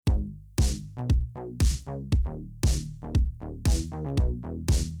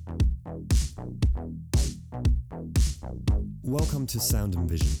Welcome to Sound and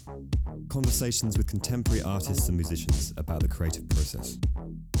Vision, conversations with contemporary artists and musicians about the creative process.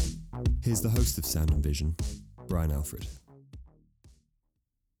 Here's the host of Sound and Vision, Brian Alfred.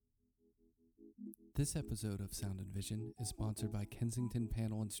 This episode of Sound and Vision is sponsored by Kensington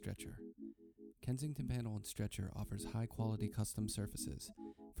Panel and Stretcher. Kensington Panel and Stretcher offers high-quality custom surfaces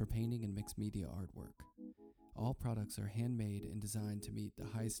for painting and mixed media artwork. All products are handmade and designed to meet the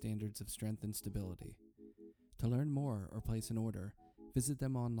highest standards of strength and stability. To learn more or place an order, visit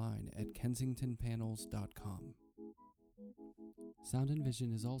them online at kensingtonpanels.com. Sound and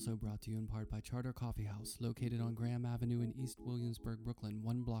Vision is also brought to you in part by Charter Coffee House, located on Graham Avenue in East Williamsburg, Brooklyn,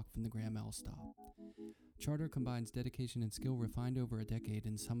 1 block from the Graham L stop. Charter combines dedication and skill refined over a decade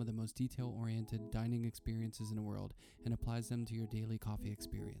in some of the most detail-oriented dining experiences in the world and applies them to your daily coffee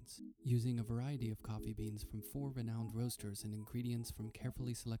experience. Using a variety of coffee beans from 4 renowned roasters and ingredients from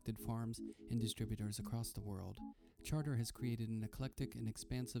carefully selected farms and distributors across the world, Charter has created an eclectic and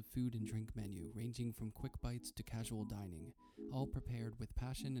expansive food and drink menu ranging from quick bites to casual dining, all prepared with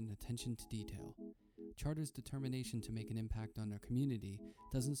passion and attention to detail. Charter's determination to make an impact on their community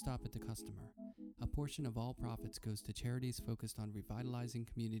doesn't stop at the customer. A portion of all profits goes to charities focused on revitalizing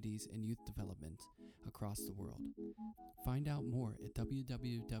communities and youth development across the world. Find out more at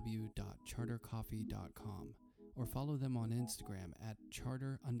www.chartercoffee.com or follow them on Instagram at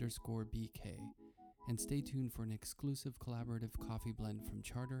charter_BK. And stay tuned for an exclusive collaborative coffee blend from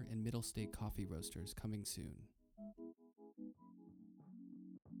Charter and Middle State Coffee Roasters coming soon.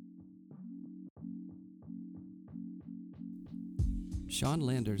 Sean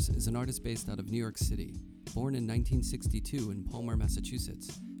Landers is an artist based out of New York City. Born in 1962 in Palmer,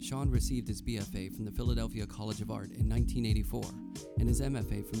 Massachusetts, Sean received his BFA from the Philadelphia College of Art in 1984 and his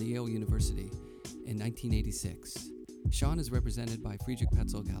MFA from the Yale University in 1986. Sean is represented by Friedrich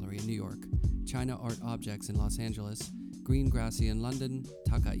Petzel Gallery in New York, China Art Objects in Los Angeles, Green Grassy in London,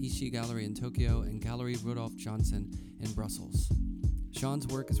 Takaishi Gallery in Tokyo, and Gallery Rudolf Johnson in Brussels. Sean's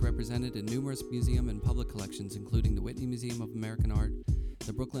work is represented in numerous museum and public collections, including the Whitney Museum of American Art,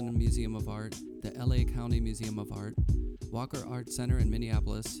 the Brooklyn Museum of Art, the LA County Museum of Art, Walker Art Center in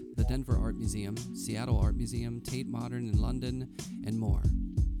Minneapolis, the Denver Art Museum, Seattle Art Museum, Tate Modern in London, and more.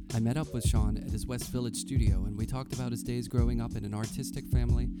 I met up with Sean at his West Village studio, and we talked about his days growing up in an artistic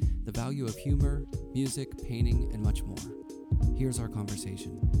family, the value of humor, music, painting, and much more. Here's our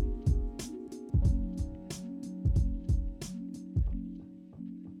conversation.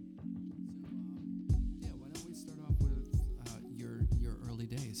 Why don't we start off with your early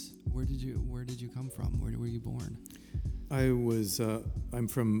days? Where did you come from? Where were you born? I'm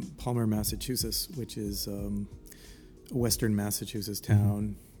from Palmer, Massachusetts, which is a western Massachusetts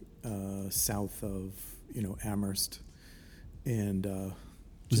town, south of Amherst, and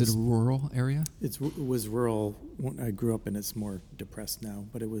was it a rural area? It was rural. I grew up in it's more depressed now,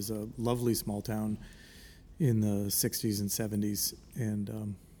 but it was a lovely small town in the 60s and 70s,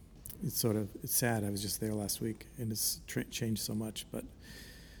 and it's sad. I was just there last week, and it's changed so much. But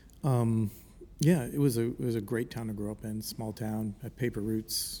it was a great town to grow up in. Small town, had paper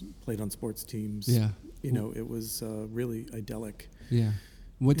routes, played on sports teams. Yeah, it was really idyllic. Yeah.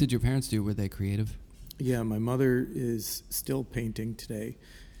 What did your parents do? Were they creative? Yeah, my mother is still painting today.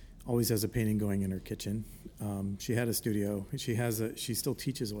 Always has a painting going in her kitchen. She had a studio. She still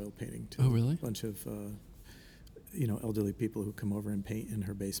teaches oil painting to a bunch of elderly people who come over and paint in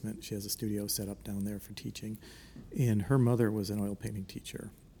her basement. She has a studio set up down there for teaching. And her mother was an oil painting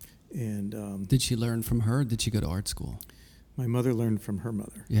teacher. And did she learn from her, or did she go to art school? My mother learned from her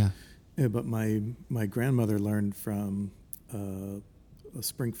mother. Yeah. But my grandmother learned from a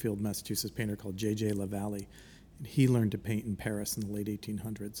Springfield, Massachusetts painter called J.J. LaValle. And he learned to paint in Paris in the late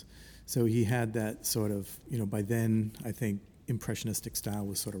 1800s. So he had that sort of, by then, I think, impressionistic style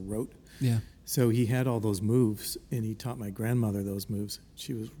was sort of rote. Yeah. So he had all those moves, and he taught my grandmother those moves.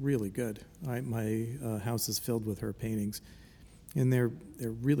 She was really good. My house is filled with her paintings, and they're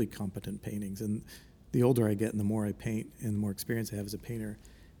really competent paintings. And the older I get and the more I paint and the more experience I have as a painter,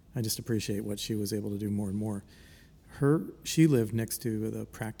 I just appreciate what she was able to do more and more. She lived next to the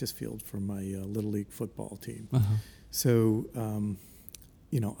practice field for my Little League football team. Uh-huh. So,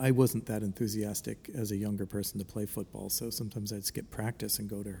 I wasn't that enthusiastic as a younger person to play football, so sometimes I'd skip practice and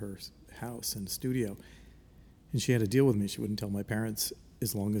go to her house and studio. And she had to deal with me. She wouldn't tell my parents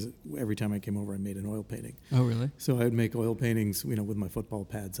as long as every time I came over I made an oil painting. Oh, really? So I would make oil paintings, with my football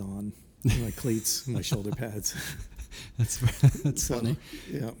pads on, my cleats, my shoulder pads. That's funny.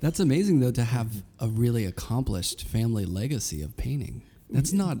 Yeah. That's amazing, though, to have a really accomplished family legacy of painting.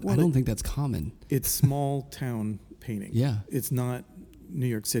 That's not, I don't think that's common. It's small town painting. Yeah. It's not New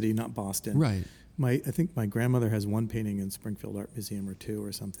York City, not Boston. Right. I think my grandmother has one painting in Springfield Art Museum or two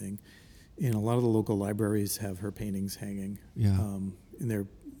or something, and a lot of the local libraries have her paintings hanging. Yeah. And they're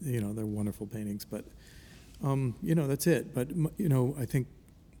wonderful paintings, but that's it. But I think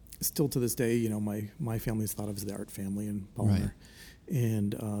still to this day, my family's thought of as the art family in Palmer. Right.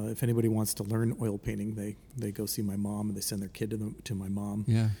 And if anybody wants to learn oil painting, they go see my mom, and they send their kid to my mom.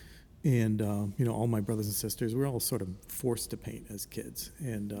 Yeah. And all my brothers and sisters, we're all sort of forced to paint as kids,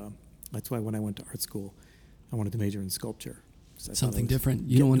 and that's why when I went to art school, I wanted to major in sculpture. Something different.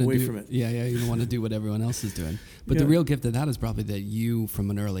 You don't want to away do from it. Yeah, you don't want to do what everyone else is doing. But the real gift of that is probably that you,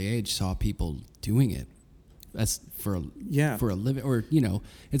 from an early age, saw people doing it as for a living, or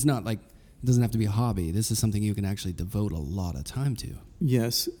it's not like it doesn't have to be a hobby. This is something you can actually devote a lot of time to.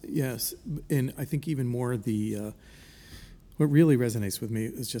 Yes, and I think even more what really resonates with me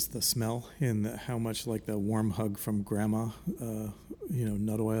is just the smell and how much like the warm hug from grandma,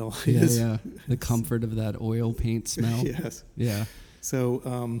 nut oil is. Yeah, the comfort of that oil paint smell. Yes. Yeah.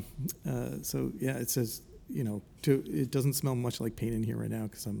 So, it says, it doesn't smell much like paint in here right now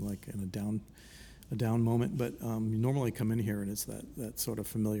because I'm like in a down moment. But you normally come in here and it's that sort of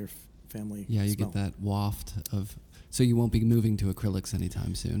familiar family. Yeah, you smell. get that waft of. So you won't be moving to acrylics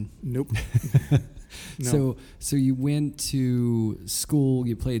anytime soon. Nope. No. So you went to school,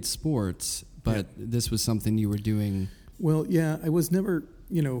 you played sports, but this was something you were doing. Well, yeah, I was never,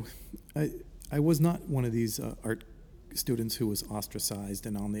 I was not one of these art students who was ostracized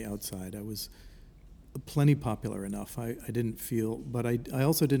and on the outside. I was plenty popular enough. I didn't feel, but I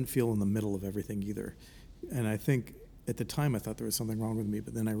also didn't feel in the middle of everything either. And I think at the time I thought there was something wrong with me,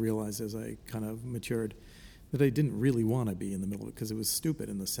 but then I realized as I kind of matured that I didn't really want to be in the middle of it because it was stupid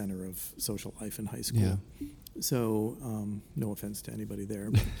in the center of social life in high school. Yeah. So, no offense to anybody there,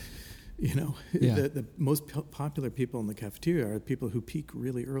 but, the most popular people in the cafeteria are people who peak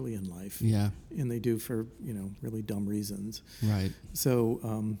really early in life. Yeah. And they do for, really dumb reasons. Right. So,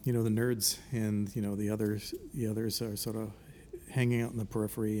 the nerds and, the others are sort of hanging out in the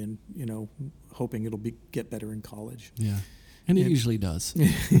periphery and, hoping it'll get better in college. Yeah. And it usually does.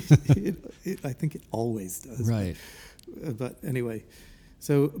 I think it always does. Right. But anyway,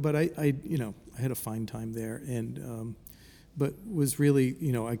 but I had a fine time there, and but was really,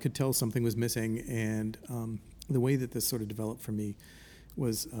 I could tell something was missing, and the way that this sort of developed for me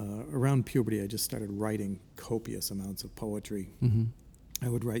was around puberty. I just started writing copious amounts of poetry. Mm-hmm. I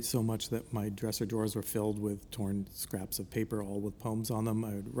would write so much that my dresser drawers were filled with torn scraps of paper, all with poems on them.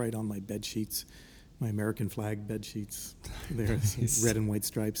 I would write on my bed sheets. My American flag bed sheets, there's red and white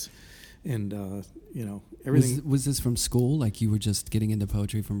stripes, and everything. Was this from school? Like you were just getting into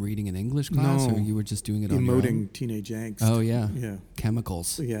poetry from reading an English class, or you were just doing it on your own? Emoting teenage angst. Oh yeah, yeah,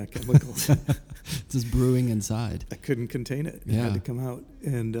 chemicals. Yeah, chemicals. Just brewing inside. I couldn't contain it. It Yeah. had to come out,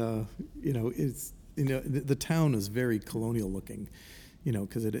 and it's the town is very colonial looking,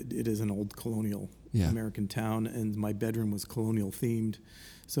 because it is an old colonial American town, and my bedroom was colonial themed.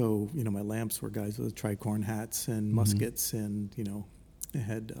 So, my lamps were guys with tricorn hats and muskets, and, it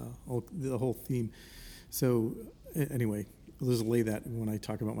had the whole theme. So, anyway, I'll just lay that when I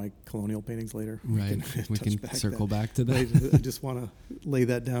talk about my colonial paintings later. Right. We can circle back to that. I just want to lay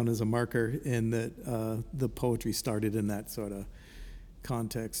that down as a marker, and that the poetry started in that sort of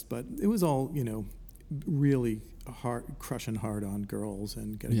context. But it was all, really crushing hard on girls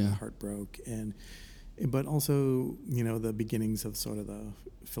and getting my heart broke. But also, the beginnings of sort of the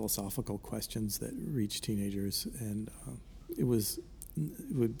philosophical questions that reach teenagers, and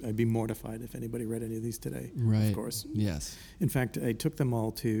I'd be mortified if anybody read any of these today. Right. Of course. Yes. In fact, I took them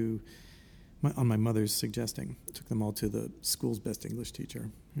all on my mother's suggesting, took them all to the school's best English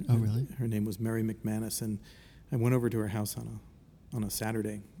teacher. Oh, really? Her name was Mary McManus, and I went over to her house on a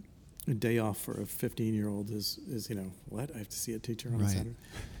Saturday. A day off for a 15-year-old is what? I have to see a teacher on a Saturday.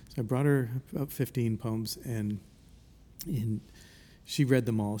 So I brought her about 15 poems, and she read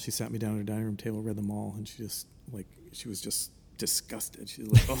them all. She sat me down at her dining room table, read them all, and she was just disgusted. She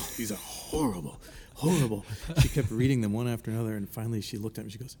was like, "Oh, these are horrible, horrible." She kept reading them one after another, and finally she looked at me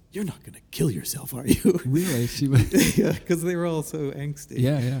and she goes, "You're not going to kill yourself, are you?" Really? She was. Yeah, because they were all so angsty.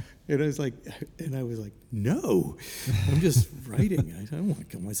 Yeah. And I was like, no, I'm just writing. I don't want to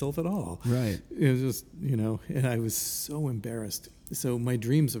kill myself at all. Right. It was just, and I was so embarrassed. So my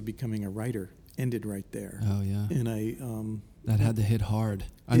dreams of becoming a writer ended right there. Oh, yeah. And that had to hit hard.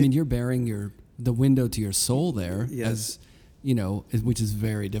 I mean, you're bearing the window to your soul there. Yes. As, which is a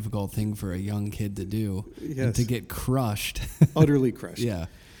very difficult thing for a young kid to do. Yes. And to get crushed. Utterly crushed. Yeah.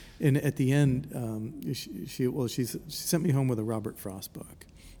 And at the end, she sent me home with a Robert Frost book.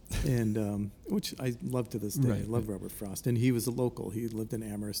 and which I love to this day. Right, I love right. Robert Frost, and he was a local. He lived in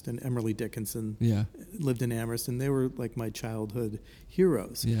Amherst, and Emily Dickinson Yeah. lived in Amherst, and they were like my childhood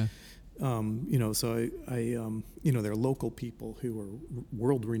heroes. Yeah. So they're local people who were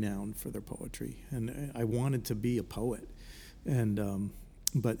world renowned for their poetry, and I wanted to be a poet, and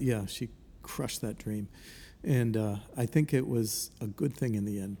but yeah, she crushed that dream, and I think it was a good thing in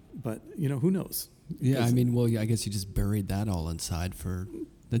the end. But who knows? Yeah. I guess you just buried that all inside for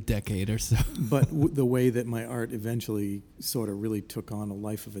a decade or so. But the way that my art eventually sort of really took on a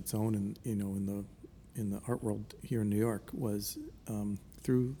life of its own, and in the art world here in New York was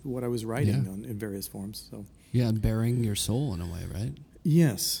through what I was writing in various forms. So Yeah, and bearing your soul in a way, right?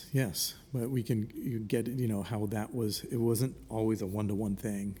 yes, but you get how that was. It wasn't always a one-to-one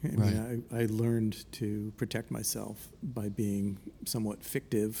thing. I learned to protect myself by being somewhat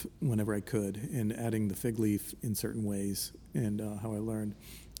fictive whenever I could, and adding the fig leaf in certain ways, and how I learned.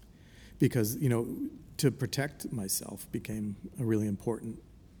 Because to protect myself became a really important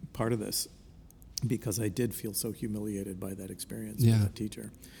part of this, because I did feel so humiliated by that experience with that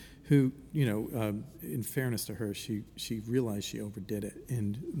teacher, who, in fairness to her, she realized she overdid it,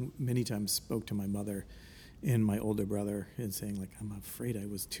 and many times spoke to my mother and my older brother and saying, like, I'm afraid I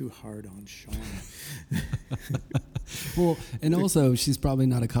was too hard on Sean. Well, and also she's probably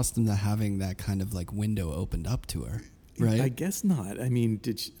not accustomed to having that kind of like window opened up to her, right? I guess not. I mean,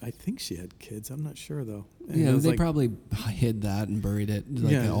 I think she had kids. I'm not sure, though. And Yeah, they like, probably hid that and buried it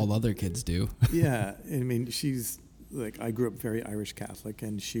like all other kids do. Yeah, I mean, she's like, I grew up very Irish Catholic,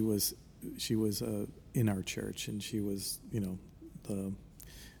 and she was in our church, and she was the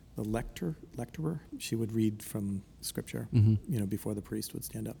lecturer. She would read from scripture, before the priest would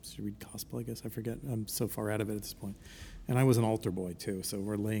stand up. She'd read gospel, I guess. I forget. I'm so far out of it at this point. And I was an altar boy too, so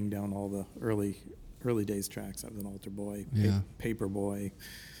we're laying down all the early days tracks. I was an altar boy, paper boy,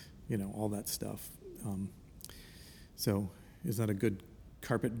 all that stuff. So is that a good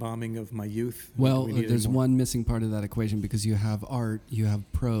carpet bombing of my youth? Well, there's one missing part of that equation, because you have art, you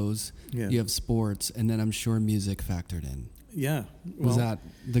have prose, you have sports, and then I'm sure music factored in. Yeah. Was that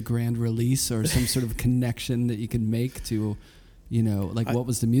the grand release or some sort of connection that you could make to, what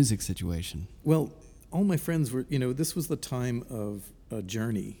was the music situation? Well, all my friends were, this was the time of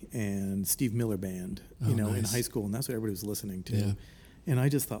Journey and Steve Miller Band, in high school, and that's what everybody was listening to. Yeah. And I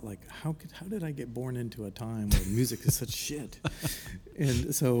just thought, like, how did I get born into a time where music is such shit?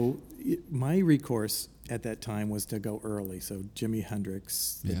 And so my recourse at that time was to go early. So Jimi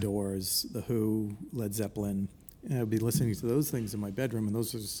Hendrix, The Doors, The Who, Led Zeppelin. And I'd be listening to those things in my bedroom, and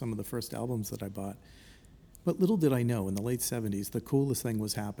those are some of the first albums that I bought. But little did I know, in the late 70s, the coolest thing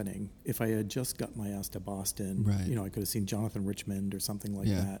was happening. If I had just got my ass to Boston, I could have seen Jonathan Richmond or something like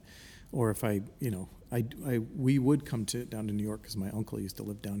that. Or if we would come down to New York, because my uncle used to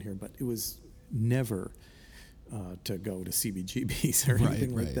live down here, but it was never to go to CBGBs or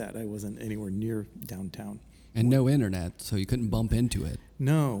anything like that. I wasn't anywhere near downtown. And no internet, so you couldn't bump into it.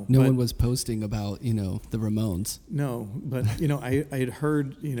 No. No one was posting about, the Ramones. No, but, I had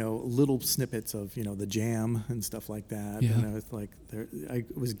heard, little snippets of, the Jam and stuff like that. Yeah. And I was like, I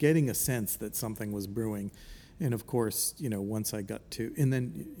was getting a sense that something was brewing. And of course, once I got to, and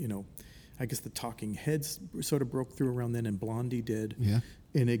then, I guess the Talking Heads sort of broke through around then, and Blondie did. Yeah.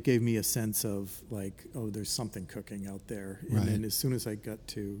 And it gave me a sense of like, oh, there's something cooking out there. And then as soon as I got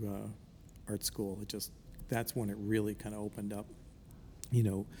to art school, that's when it really kind of opened up,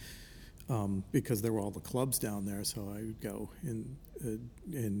 because there were all the clubs down there. So I would go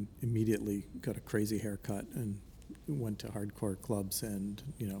and immediately got a crazy haircut and went to hardcore clubs and,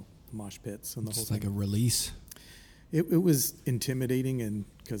 mosh pits and the whole thing. It's like a release. It was intimidating, and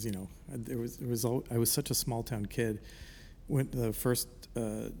because I was such a small town kid. When the first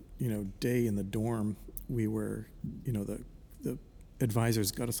day in the dorm, we were the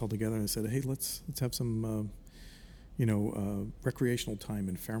advisors got us all together and said, hey, let's have some recreational time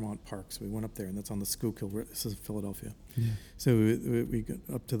in Fairmount Park. So we went up there, and that's on the Schuylkill. This is Philadelphia. Yeah. So we got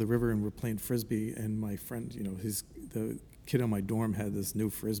up to the river, and we're playing frisbee. And my friend, the kid on my dorm had this new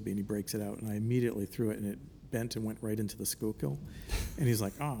frisbee, and he breaks it out, and I immediately threw it, and it bent and went right into the Schuylkill. And he's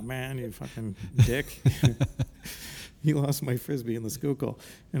like, oh man, you fucking dick. He lost my frisbee in the Schuylkill.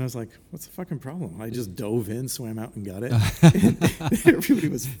 And I was like, what's the fucking problem? I just dove in, swam out, and got it. And everybody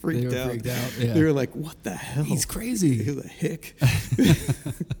was freaked out. Yeah. They were like, what the hell? He's crazy. He's a hick.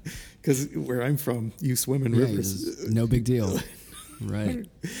 Because where I'm from, you swim in rivers. No big deal. Right.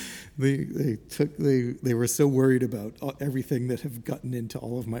 They were so worried about everything that have gotten into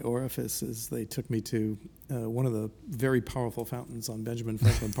all of my orifices. They took me to one of the very powerful fountains on Benjamin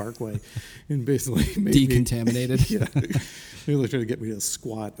Franklin Parkway, and basically made decontaminated. They were trying to get me to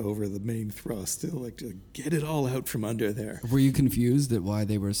squat over the main thrust, to get it all out from under there. Were you confused at why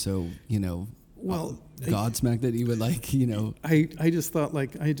they were so, godsmacked that you would I just thought,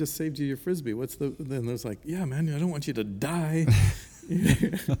 I just saved you your Frisbee. Then there's yeah, man, I don't want you to die.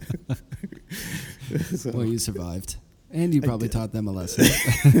 So, well, you survived. And you probably taught them a lesson.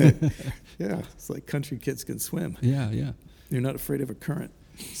 Yeah, it's like country kids can swim. Yeah. You're not afraid of a current.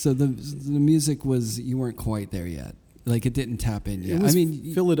 So the music you weren't quite there yet. It didn't tap in yet. It was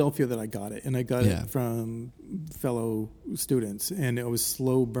Philadelphia that I got it, and I got it from fellow students, and it was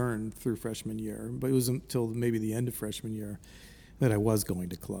slow burn through freshman year. But it was until maybe the end of freshman year that I was going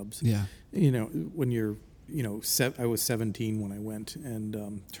to clubs. Yeah. When you're, I was 17 when I went,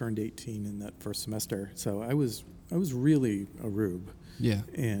 and turned 18 in that first semester. So I was really a rube. Yeah.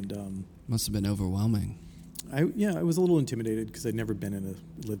 And must have been overwhelming. I was a little intimidated because I'd never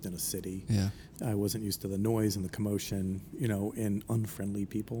lived in a city. Yeah. I wasn't used to the noise and the commotion, and unfriendly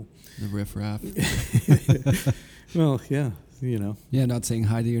people. The riffraff. Well, yeah, Yeah, not saying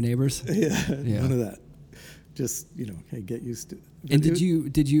hi to your neighbors. Yeah. None of that. Just, hey, get used to it.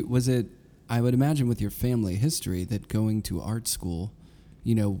 And was it, I would imagine with your family history that going to art school,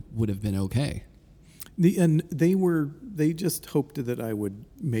 would have been okay. They just hoped that I would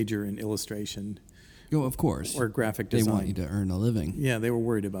major in illustration. Oh, of course. Or graphic design. They want you to earn a living. Yeah, they were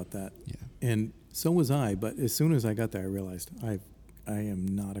worried about that. Yeah. And so was I, but as soon as I got there, I realized I am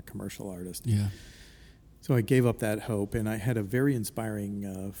not a commercial artist. Yeah. So I gave up that hope, and I had a very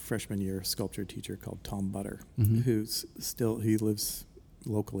inspiring freshman year sculpture teacher called Tom Butter, he lives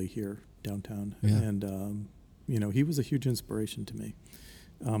locally here downtown. Yeah. And, he was a huge inspiration to me.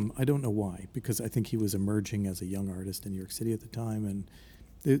 I don't know why, because I think he was emerging as a young artist in New York City at the time, and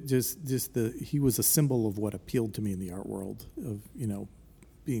he was a symbol of what appealed to me in the art world of,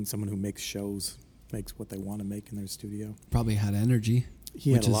 being someone who makes shows, makes what they want to make in their studio. Probably had energy.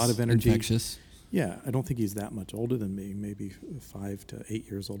 He had a lot of energy. Infectious. Yeah, I don't think he's that much older than me, maybe 5 to 8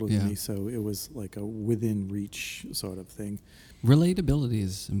 years older than me. So it was like a within reach sort of thing. Relatability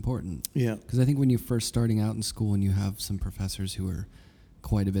is important. Yeah. Because I think when you're first starting out in school and you have some professors who are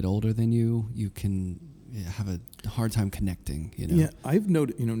quite a bit older than you, you can have a hard time connecting, Yeah, I've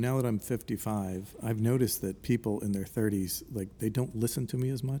noticed, now that I'm 55, I've noticed that people in their 30s, they don't listen to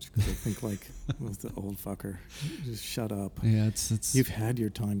me as much because they think what's the old fucker? Just shut up. Yeah, it's You've had your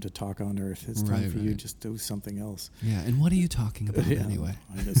time to talk on Earth. It's time for you just do something else. Yeah, and what are you talking about anyway?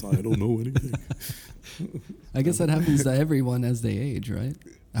 I guess I don't know anything. I guess that happens to everyone as they age, right?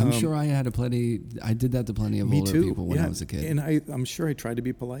 I'm sure I did that to plenty of older people when I was a kid. And I'm sure I tried to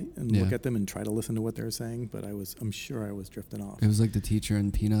be polite and look at them and try to listen to what they were saying, but I'm sure I was drifting off. It was like the teacher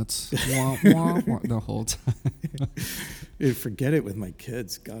in Peanuts wah, wah, wah, the whole time. Forget it with my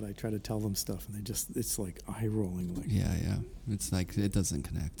kids. God, I try to tell them stuff and it's like eye rolling. Yeah. It's like it doesn't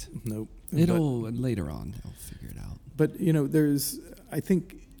connect. Nope. Later on, they'll figure it out. But, I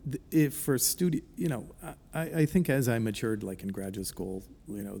think if for I think as I matured, in graduate school,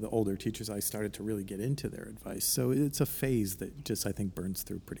 the older teachers, I started to really get into their advice. So it's a phase that just, I think, burns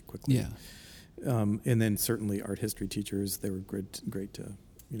through pretty quickly. Yeah. And then certainly art history teachers, they were great to,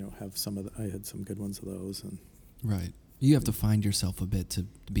 have I had some good ones of those. And right. You have to find yourself a bit to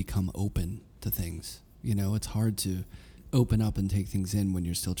become open to things. It's hard to open up and take things in when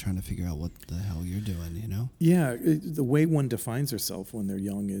you're still trying to figure out what the hell you're doing, Yeah, the way one defines herself when they're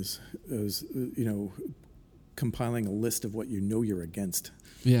young is compiling a list of what you're against.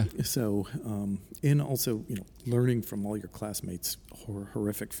 Yeah. So, and also, learning from all your classmates'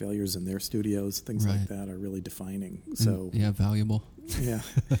 horrific failures in their studios, things like that are really defining. So valuable. Yeah.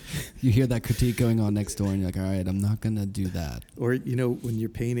 You hear that critique going on next door and you're like, all right, I'm not going to do that. Or, when you're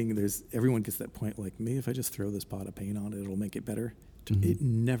painting, everyone gets that point, maybe if I just throw this pot of paint on it, it'll make it better. Mm-hmm. It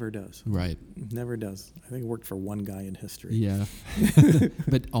never does. Right. It never does. I think it worked for one guy in history. Yeah.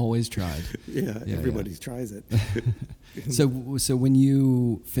 But always tried. Yeah, everybody tries it. So when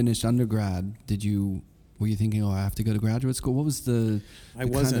you finished undergrad, were you thinking, I have to go to graduate school? What was the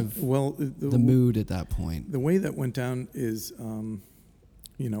mood at that point? The way that went down is, I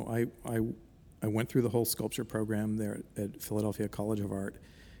went through the whole sculpture program there at Philadelphia College of Art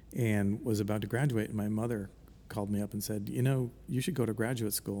and was about to graduate, and my mother called me up and said, you should go to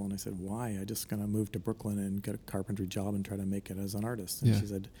graduate school. And I said, why? I just going to move to Brooklyn and get a carpentry job and try to make it as an artist. And she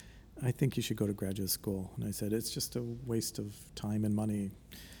said, I think you should go to graduate school. And I said, it's just a waste of time and money.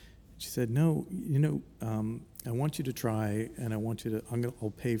 She said, no, I want you to try, and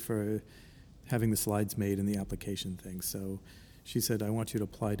I'll pay for having the slides made and the application thing. So she said, I want you to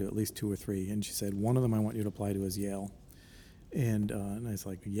apply to at least 2 or 3. And she said, one of them I want you to apply to is Yale. And I was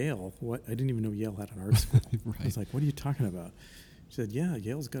like, Yale? What? I didn't even know Yale had an art school. Right. I was like, what are you talking about? She said, yeah,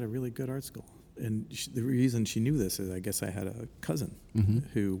 Yale's got a really good art school. And the reason she knew this is I guess I had a cousin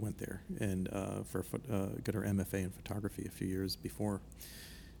who went there and got her MFA in photography a few years before.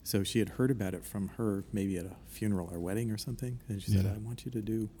 So she had heard about it from her, maybe at a funeral or wedding or something. And she said, I want you to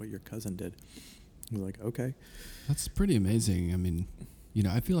do what your cousin did. I was like, okay. That's pretty amazing. I mean,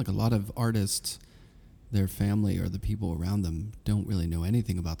 I feel like a lot of artists, their family or the people around them don't really know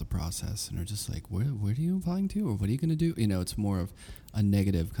anything about the process and are just like, where are you applying to, or what are you going to do? It's more of a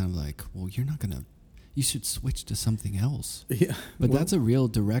negative kind of like, well, you should switch to something else. Yeah. But that's a real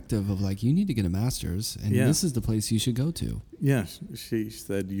directive of like, you need to get a master's and this is the place you should go to. Yeah. She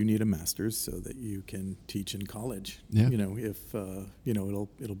said, you need a master's so that you can teach in college. Yeah. If,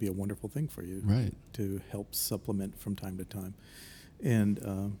 it'll be a wonderful thing for you. Right. To help supplement from time to time. And,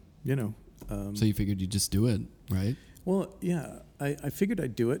 so you figured you'd just do it, right? Well, yeah, I figured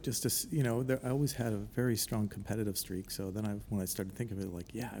I'd do it just to, I always had a very strong competitive streak. So then when I started thinking of it,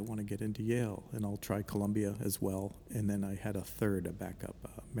 like, yeah, I want to get into Yale and I'll try Columbia as well. And then I had a backup,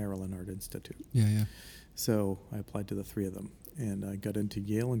 Maryland Art Institute. Yeah. So I applied to the 3 of them and I got into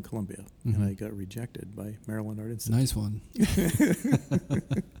Yale and Columbia and I got rejected by Maryland Art Institute. Nice one.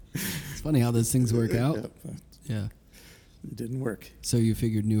 It's funny how those things work out. Yeah. It didn't work. So you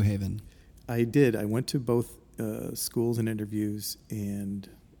figured New Haven. I did. I went to both schools and interviews, and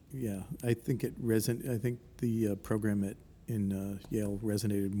I think I think the program in Yale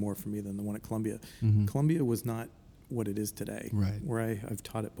resonated more for me than the one at Columbia. Mm-hmm. Columbia was not what it is today. Right. Where I've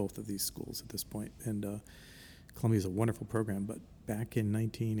taught at both of these schools at this point, and Columbia is a wonderful program. But back in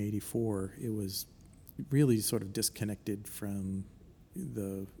 1984, it was really sort of disconnected from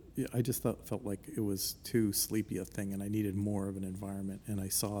I just felt like it was too sleepy a thing, and I needed more of an environment. And I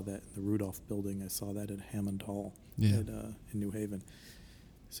saw that in the Rudolph Building. I saw that at Hammond Hall in New Haven.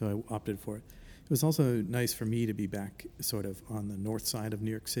 So I opted for it. It was also nice for me to be back sort of on the north side of New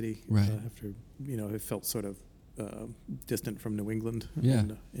York City. Right. After, it felt sort of distant from New England. Yeah.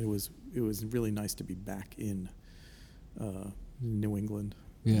 And it was really nice to be back in New England.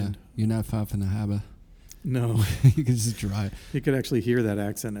 Yeah. And you're not far from the harbor. No. You can just drive. You could actually hear that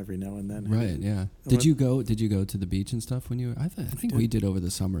accent every now and then. Right, yeah. Did you go to the beach and stuff when you were? I think we did over the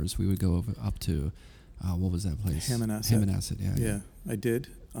summers. We would go up to, what was that place? Hammonasset, yeah. Yeah, I did.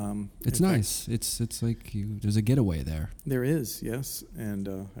 It's nice. It's like there's a getaway there. There is, yes. And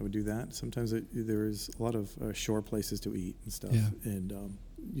I would do that. Sometimes there's a lot of shore places to eat and stuff. Yeah. And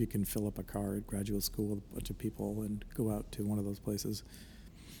you can fill up a car at graduate school with a bunch of people and go out to one of those places.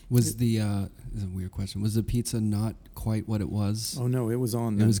 Was this is a weird question. Was the pizza not quite what it was? Oh, no, it was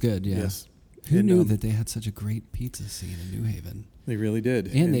on. It was good, yeah. Yes. Who knew that they had such a great pizza scene in New Haven? They really did.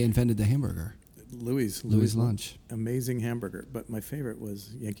 And they invented the hamburger. Louis' Lunch. Amazing hamburger. But my favorite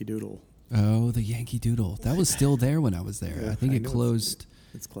was Yankee Doodle. Oh, the Yankee Doodle. That was still there when I was there. Yeah, I think it closed.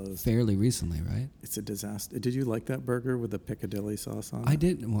 It's closed fairly recently, right? It's a disaster. Did you like that burger with the Piccadilly sauce on it? I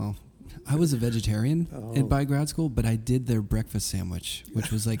didn't. Well, I was a vegetarian by grad school, but I did their breakfast sandwich,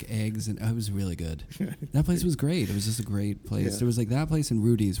 which was like eggs, and it was really good. That place was great. It was just a great place. Yeah. There was like that place and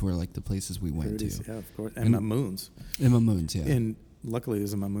Rudy's were like the places we went Rudy's, to. yeah, of course. And Mamoon's. And Mamoon's, yeah. And luckily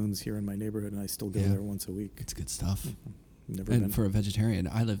there's a Mamoon's here in my neighborhood, and I still go there once a week. It's good stuff. Never and been. For a vegetarian,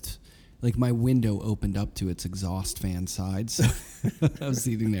 I lived... Like, my window opened up to its exhaust fan side, so I was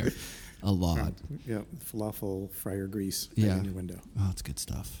eating there a lot. Yeah, falafel fryer grease in your window. Oh, it's good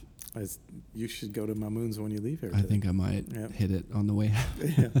stuff. You should go to Mamoon's when you leave here. I think I might hit it on the way out.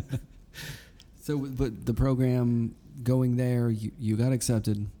 Yeah. So, but the program, going there, you got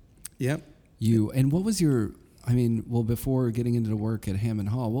accepted. Yep. And what was your... before getting into the work at Hammond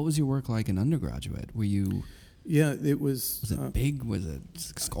Hall, what was your work like in undergraduate? Were you... Yeah, it was... Was it big? Was it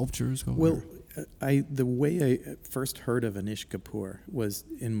sculptures? Well, the way I first heard of Anish Kapoor was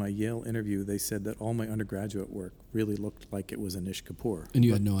in my Yale interview. They said that all my undergraduate work really looked like it was Anish Kapoor. And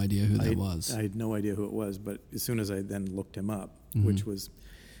you had no idea who that was? I had no idea who it was, but as soon as I then looked him up, mm-hmm.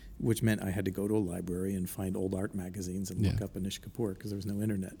 which meant I had to go to a library and find old art magazines and look up Anish Kapoor because there was no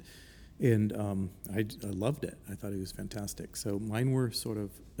internet. And I loved it. I thought he was fantastic. So mine were sort of,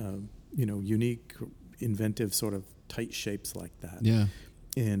 unique, inventive, sort of tight shapes like that. Yeah.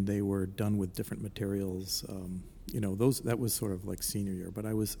 And they were done with different materials. That was sort of like senior year, but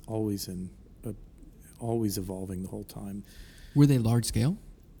I was always always evolving the whole time. Were they large scale?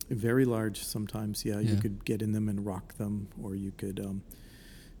 Very large sometimes, yeah. You could get in them and rock them, or you could,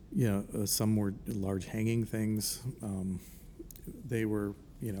 some were large hanging things. They were,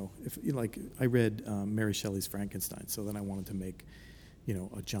 I read Mary Shelley's Frankenstein, so then I wanted to make,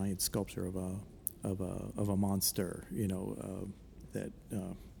 a giant sculpture of a monster,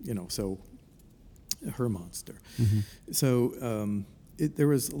 so her monster. Mm-hmm. So there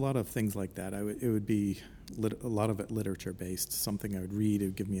was a lot of things like that. It would be a lot of it literature based. Something I would read, it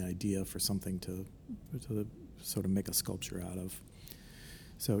would give me an idea for something to sort of make a sculpture out of.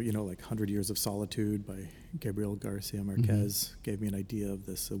 So, like 100 Years of Solitude by Gabriel Garcia Marquez gave me an idea of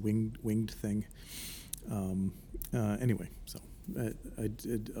this winged thing. Anyway, so I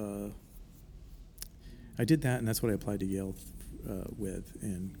did that, and that's what I applied to Yale with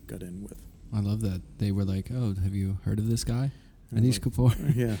and got in with. I love that. They were like, oh, have you heard of this guy? Anish Kapoor?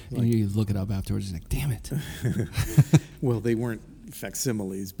 Yeah. And you look it up afterwards and you're like, damn it. Well, they weren't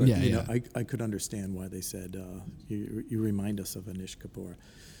facsimiles, but Yeah. I could understand why they said, you remind us of Anish Kapoor.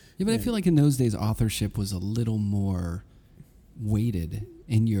 Yeah, but I feel like in those days, authorship was a little more weighted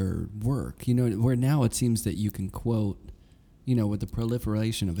in your work. Where now it seems that you can quote, with the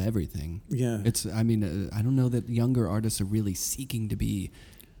proliferation of everything. Yeah. I don't know that younger artists are really seeking to be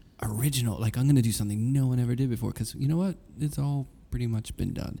original. Like, I'm going to do something no one ever did before, because you know what? It's all pretty much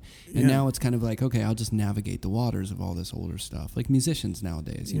been done. And now it's kind of like, okay, I'll just navigate the waters of all this older stuff. Like musicians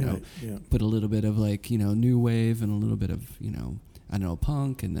nowadays, put a little bit of like, new wave and a little bit of, I don't know,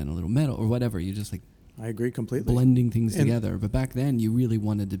 punk and then a little metal or whatever. You just like I agree completely. Blending things together. But back then you really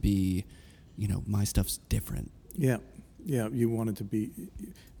wanted to be, my stuff's different. Yeah. Yeah, you wanted to be,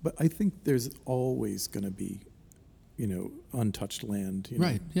 but I think there's always going to be, untouched land,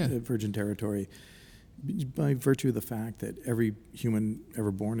 right? Yeah, virgin territory, by virtue of the fact that every human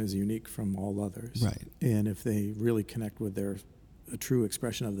ever born is unique from all others, right? And if they really connect with a true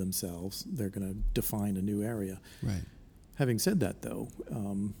expression of themselves, they're going to define a new area, right? Having said that, though,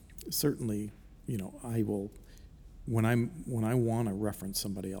 certainly, I will. When I want to reference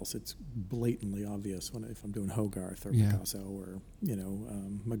somebody else, it's blatantly obvious if I'm doing Hogarth or Picasso or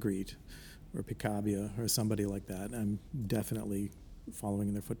Magritte or Picabia or somebody like that. I'm definitely following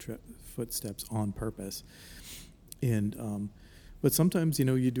in their footsteps on purpose. And but sometimes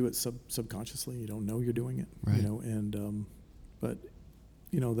you do it subconsciously. You don't know you're doing it. Right. But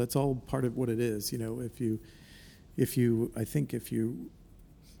that's all part of what it is. If you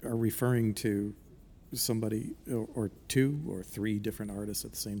are referring to somebody or two or three different artists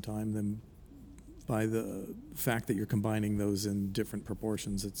at the same time, then by the fact that you're combining those in different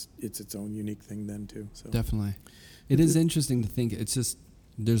proportions, it's its own unique thing then too. So definitely, it is interesting to think. It's just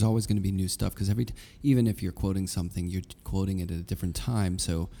there's always going to be new stuff because even if you're quoting something, you're quoting it at a different time,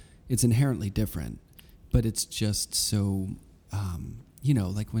 so it's inherently different. But it's just so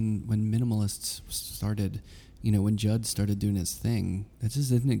like when minimalists started. When Judd started doing his thing, that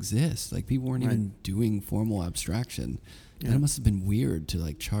just didn't exist. Like, people weren't even doing formal abstraction. Yeah. And it must have been weird to,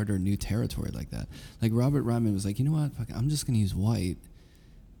 like, charter new territory like that. Like, Robert Ryman was like, you know what? Fuck, I'm just going to use white.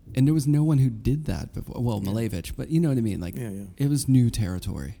 And there was no one who did that before. Well, Malevich, but you know what I mean? Like, it was new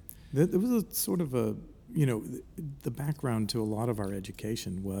territory. There was a sort of the background to a lot of our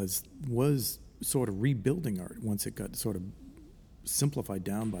education was sort of rebuilding art once it got sort of simplified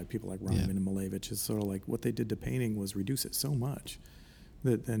down by people like Ryman and Malevich. Is sort of like what they did to painting was reduce it so much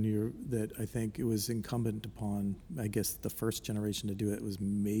that I think it was incumbent upon, I guess, the first generation to do it was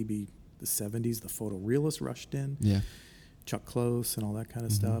maybe the 70s. The photorealists rushed in, Chuck Close and all that kind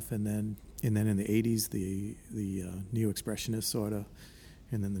of stuff, and then in the 80s the neo-expressionists sort of,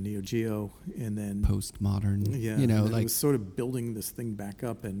 and then the Neo Geo, and then postmodern. It was sort of building this thing back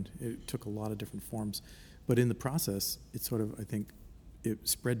up, and it took a lot of different forms. But in the process, it sort of, I think, it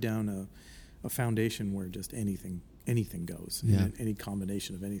spread down a foundation where just anything goes. Yeah. And any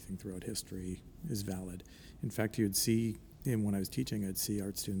combination of anything throughout history is valid. In fact, you'd see, and when I was teaching, I'd see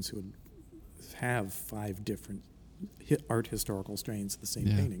art students who would have 5 different art historical strains of the same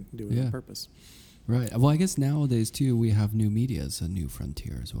painting, doing it on purpose. Right. Well, I guess nowadays too, we have new media as a new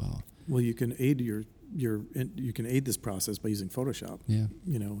frontier as well. Well, you can aid you can aid this process by using Photoshop. Yeah.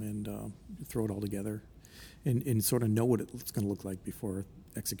 And throw it all together. And sort of know what it's going to look like before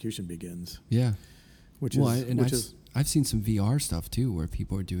execution begins. Yeah, I've seen some VR stuff too, where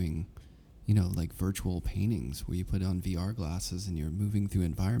people are doing, like virtual paintings where you put on VR glasses and you're moving through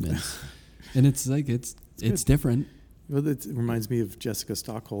environments, and it's like it's different. Well, it reminds me of Jessica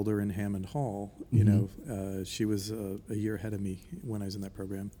Stockholder in Hammond Hall. She was a year ahead of me when I was in that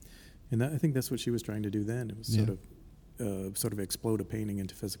program, and I think that's what she was trying to do then. It was sort of explode a painting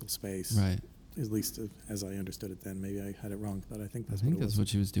into physical space. Right. At least as I understood it then. Maybe I had it wrong, but I think that's what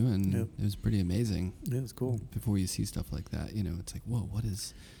she was doing. Yep. It was pretty amazing. Yeah, it's cool. Before you see stuff like that, it's like, whoa, what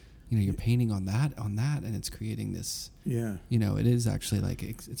is you're painting on that, and it's creating this. Yeah. It is actually like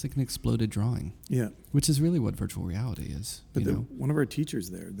it's like an exploded drawing. Yeah. Which is really what virtual reality is. But one of our teachers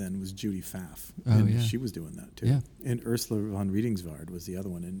there then was Judy Pfaff. Oh, and yeah. she was doing that too. Yeah. And Ursula von Riedingsvard was the other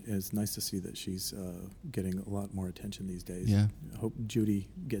one. And it's nice to see that she's getting a lot more attention these days. Yeah. I hope Judy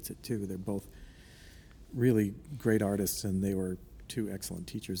gets it too. They're both really great artists, and they were two excellent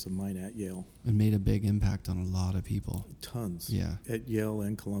teachers of mine at Yale. It made a big impact on a lot of people. Tons. Yeah. At Yale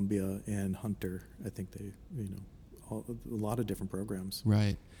and Columbia and Hunter, I think they, a lot of different programs.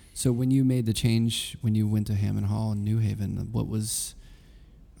 Right. So when you made the change, when you went to Hammond Hall in New Haven, what was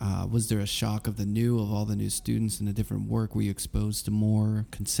there a shock of all the new students and the different work? Were you exposed to more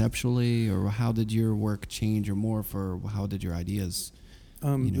conceptually, or how did your work change or morph, or how did your ideas,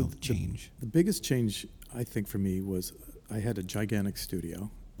 change? The biggest change, I think, for me was I had a gigantic studio,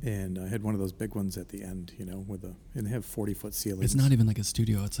 and I had one of those big ones at the end, and they have 40-foot ceilings. It's not even like a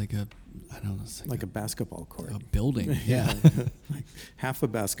studio. It's like it's like a basketball court. A building. Yeah. Like half a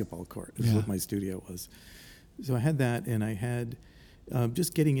basketball court is Yeah. what my studio was. So I had that, and I had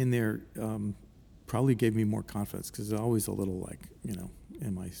just getting in there probably gave me more confidence, because it's always a little like,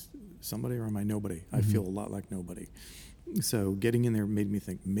 am I somebody or am I nobody? Mm-hmm. I feel a lot like nobody. So getting in there made me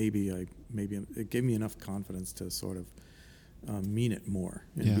think maybe it gave me enough confidence to sort of mean it more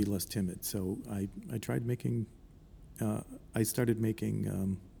and Yeah. be less timid. So I tried making, I started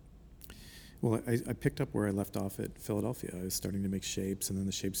making, I picked up where I left off at Philadelphia. I was starting to make shapes, and then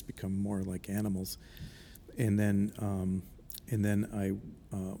the shapes become more like animals. And then I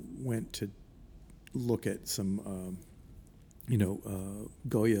went to look at some,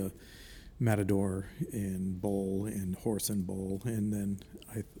 Goya matador and bull and horse and bull, and then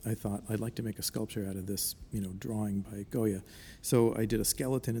I thought I'd like to make a sculpture out of this, drawing by Goya. So I did a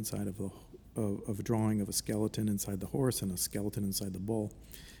skeleton inside of a drawing of a skeleton inside the horse and a skeleton inside the bull,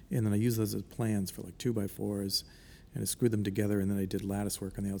 and then I used those as plans for like 2x4s, and I screwed them together, and then I did lattice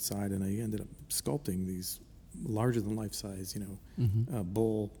work on the outside, and I ended up sculpting these larger than life size, Mm-hmm. a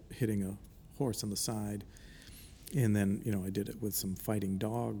bull hitting a horse on the side. And then, I did it with some fighting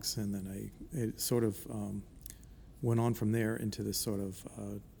dogs, and then it sort of went on from there into this sort of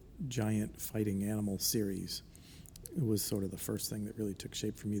giant fighting animal series. It was sort of the first thing that really took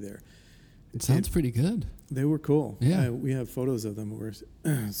shape for me there. It sounds pretty good. They were cool. Yeah. We have photos of them. We're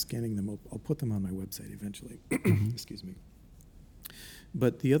scanning them. I'll put them on my website eventually. Excuse me.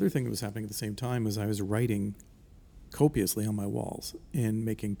 But the other thing that was happening at the same time was I was writing copiously on my walls and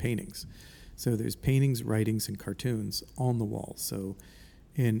making paintings. So there's paintings, writings, and cartoons on the walls. So,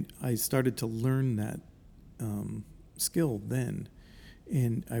 and I started to learn that skill then,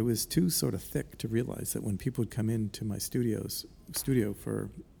 and I was too sort of thick to realize that when people would come into my studio for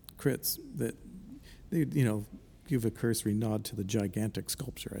crits, that they'd give a cursory nod to the gigantic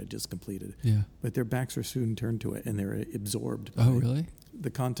sculpture I just completed. Yeah. But their backs are soon turned to it, and they're absorbed Oh, by really? the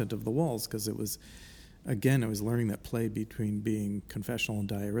content of the walls, because it was. Again, I was learning that play between being confessional and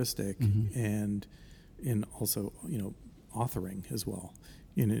diaristic, Mm-hmm. and also authoring as well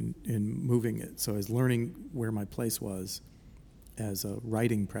in moving it. So I was learning where my place was as a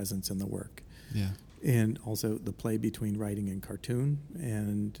writing presence in the work, Yeah. and also the play between writing and cartoon,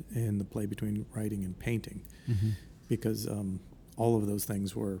 and the play between writing and painting, Mm-hmm. because all of those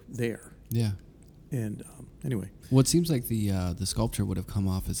things were there. Yeah. And anyway, Well, it seems like the sculpture would have come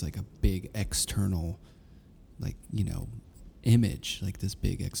off as like a big external, image, like this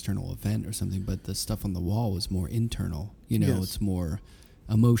big external event or something. But the stuff on the wall was more internal. Yes. It's more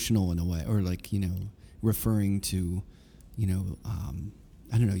emotional in a way, or like referring to,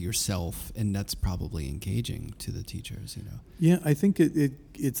 I don't know, yourself, and that's probably engaging to the teachers. yeah, I think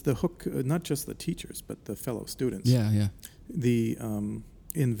it's the hook, not just the teachers, but the fellow students. Yeah. Yeah. The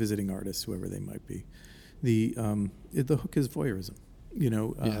in visiting artists, whoever they might be, the hook is voyeurism.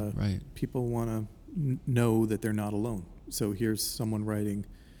 Right. People want to know that they're not alone. So here's someone writing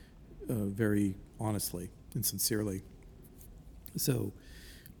very honestly and sincerely. So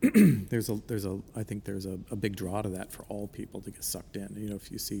I think there's a big draw to that for all people to get sucked in.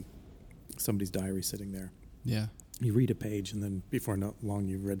 If you see somebody's diary sitting there, Yeah. you read a page, and then before not long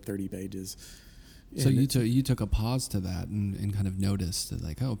you've read 30 pages. So And you took a pause to that and kind of noticed that,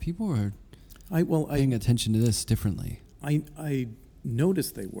 like, oh, people are I paying attention to this differently. I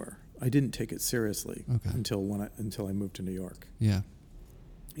noticed they were. I didn't take it seriously Okay. until I moved to New York, Yeah.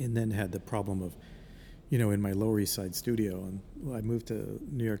 and then had the problem of, in my Lower East Side studio. And I moved to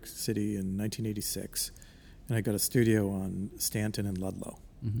New York City in 1986, and I got a studio on Stanton and Ludlow.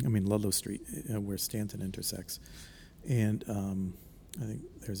 Mm-hmm. I mean Ludlow Street, where Stanton intersects, and I think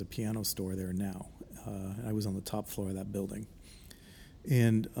there's a piano store there now. I was on the top floor of that building,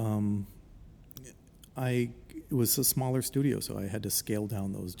 And it was a smaller studio, so I had to scale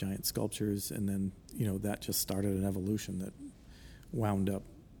down those giant sculptures, and then, that just started an evolution that wound up,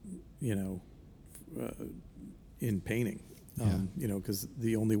 in painting. Because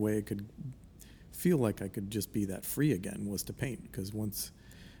the only way I could feel like I could just be that free again was to paint, because once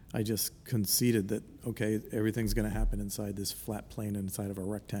I just conceded that, okay, everything's going to happen inside this flat plane inside of a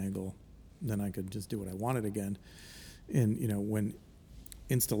rectangle, then I could just do what I wanted again. And, when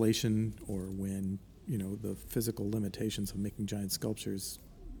installation or when, the physical limitations of making giant sculptures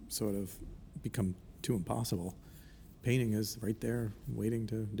sort of become too impossible, painting is right there waiting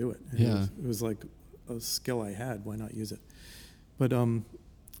to do it. And it was like a skill I had. Why not use it? But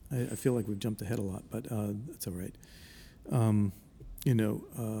I feel like we've jumped ahead a lot, but that's all right.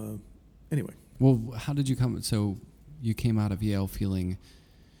 Anyway. Well, how did you come? So you came out of Yale feeling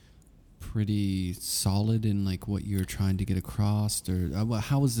pretty solid in like what you're trying to get across, or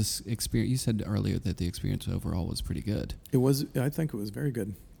how was this experience? You said earlier that the experience overall was pretty good. It was. I think it was very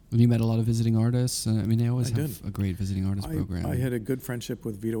good. You met a lot of visiting artists. They always have a great visiting artist program. I had a good friendship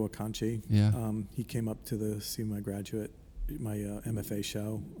with Vito Acconci. Yeah. He came up to see my MFA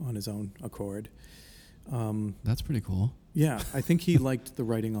show on his own accord. That's pretty cool. Yeah, I think he liked the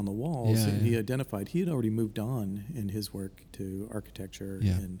writing on the walls, and he yeah. identified he had already moved on in his work to architecture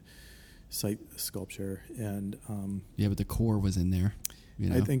and site sculpture, and but the core was in there.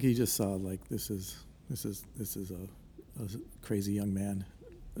 I think he just saw like this is a crazy young man.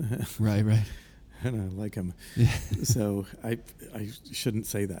 Right. And I like him. Yeah. So I shouldn't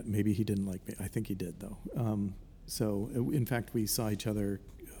say that. Maybe he didn't like me. I think he did, though. So in fact, we saw each other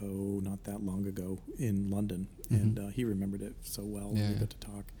not that long ago in London, and he remembered it so well. Yeah, we got to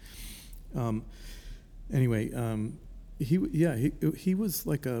talk. Anyway, he was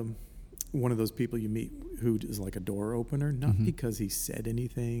like one of those people you meet who is like a door opener, not because he said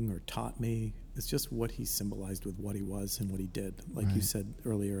anything or taught me. It's just what he symbolized with what he was and what he did. Like you said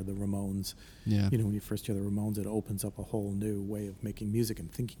earlier, the Ramones. Yeah. When you first hear the Ramones, it opens up a whole new way of making music and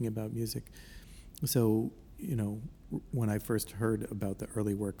thinking about music. So, when I first heard about the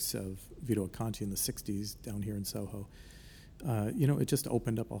early works of Vito Acconci in the 60s down here in Soho, it just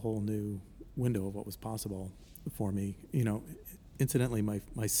opened up a whole new window of what was possible for me. Incidentally,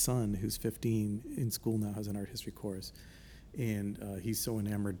 my son, who's 15 in school now, has an art history course, and he's so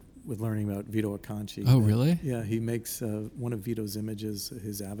enamored with learning about Vito Acconci. Oh, really? Yeah, he makes one of Vito's images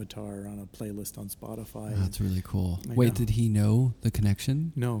his avatar on a playlist on Spotify. Oh, that's really cool. I Wait, know. did he know the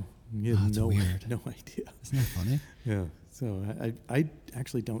connection? No, he had That's weird. no idea. Isn't that funny? Yeah. So I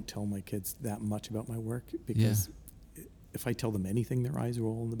actually don't tell my kids that much about my work, because if I tell them anything, their eyes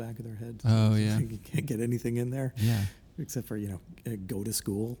roll in the back of their head. Oh, yeah. You can't get anything in there. Yeah. Except for, go to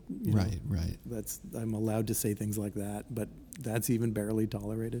school. Right. I'm allowed to say things like that, but that's even barely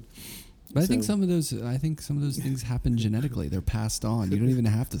tolerated. But I think some of those things happen genetically. They're passed on. You don't even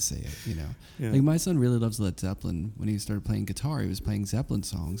have to say it, Yeah. Like my son really loves Led Zeppelin. When he started playing guitar, he was playing Zeppelin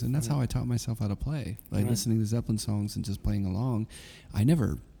songs, and that's how I taught myself how to play. By listening to Zeppelin songs and just playing along. I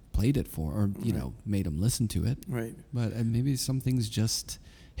never played it made him listen to it. Right. But maybe some things just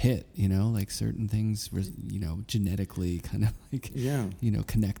hit, like certain things, genetically kind of like,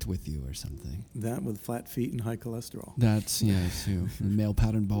 connect with you or something. That with flat feet and high cholesterol. That's, too. Male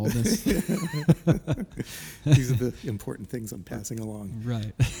pattern baldness. These are the important things I'm passing along.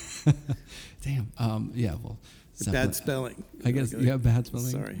 Right. Damn. Well. Bad spelling. I guess, bad spelling.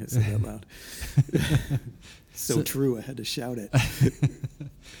 Sorry, I said that loud. So true, I had to shout it.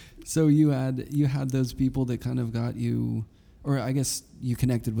 So you had those people that kind of got you, or I guess you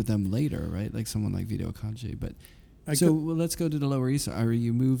connected with them later, right? Like someone like Vito Acconci. But let's go to the Lower East Side.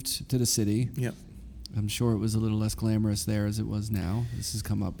 You moved to the city. Yep. I'm sure it was a little less glamorous there as it was now. This has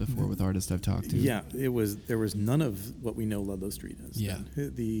come up before with artists I've talked to. Yeah, there was none of what we know Ludlow Street is. Yeah.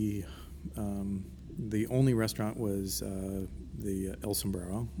 The only restaurant was the El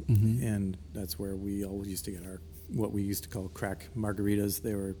Sombrero, and that's where we always used to get what we used to call crack margaritas.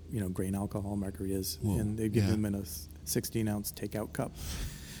 They were, grain alcohol margaritas, and they'd give them in a 16-ounce takeout cup.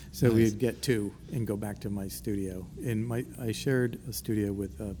 So we'd get two and go back to my studio. And I shared a studio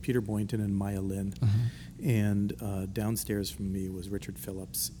with Peter Boynton and Maya Lin, and downstairs from me was Richard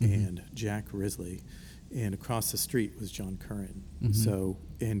Phillips and Jack Risley. And across the street was John Curran. So,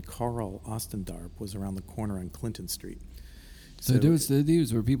 and Carl Ostendarp was around the corner on Clinton Street. So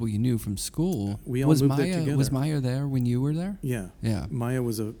these were people you knew from school. We all moved there together. Was Maya there when you were there? Yeah. Yeah. Maya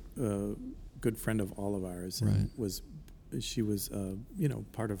was a good friend of all of ours. And she was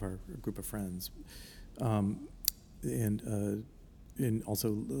part of our group of friends. And also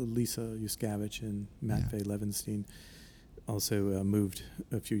Lisa Yuskavich and Matt Faye Levenstein. also moved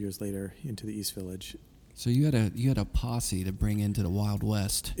a few years later into the East Village. So you had a posse to bring into the Wild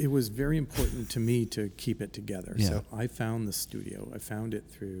West. It was very important to me to keep it together. Yeah. So I found the studio. I found it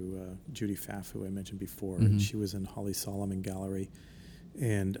through Judy Pfaff, who I mentioned before. Mhm. And she was in Holly Solomon Gallery.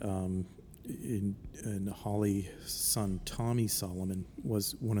 And in Holly's son, Tommy Solomon,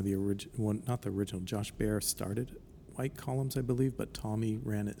 was one of the not the original. Josh Baer started White Columns, I believe, but Tommy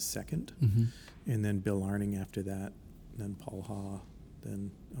ran it second. Mm-hmm. And then Bill Arning after that, then Paul Ha,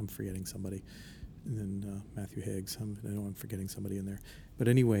 then I'm forgetting somebody, and then Matthew Higgs. I know I'm forgetting somebody in there. But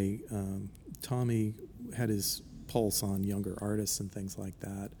anyway, Tommy had his pulse on younger artists and things like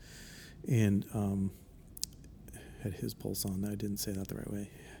that, and had his pulse on. I didn't say that the right way.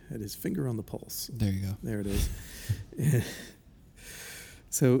 Had his finger on the pulse. There you go. There it is.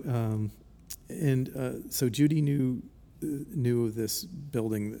 So, so Judy knew of this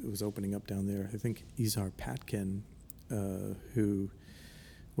building that was opening up down there. I think Izar Patkin, who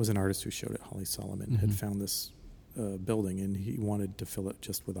was an artist who showed at Holly Solomon, Mm-hmm. had found this building, and he wanted to fill it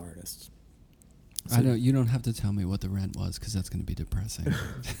just with artists. So I know you don't have to tell me what the rent was because that's going to be depressing.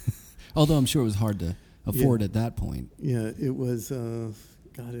 Although I'm sure it was hard to afford at that point. Yeah, it was. It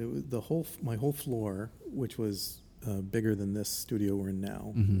was my whole floor, which was bigger than this studio we're in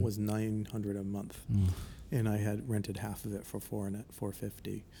now, Mhm. was $900 a month, and I had rented half of it for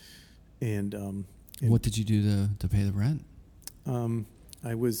 $450. And What did you do to pay the rent?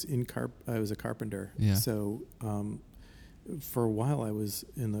 I was I was a carpenter. Yeah. So for a while I was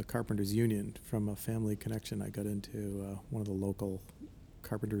in the carpenters union. From a family connection, I got into one of the local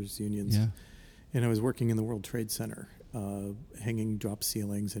carpenters unions. Yeah. And I was working in the World Trade Center, hanging drop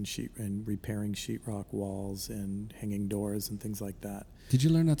ceilings and repairing sheetrock walls and hanging doors and things like that. Did you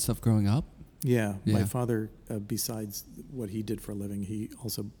learn that stuff growing up? Yeah. Yeah. My father, besides what he did for a living, he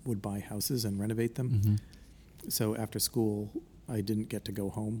also would buy houses and renovate them. Mm-hmm. So after school, I didn't get to go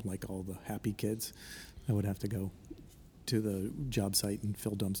home like all the happy kids. I would have to go to the job site and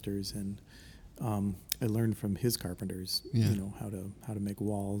fill dumpsters, and I learned from his carpenters, Yeah. how to make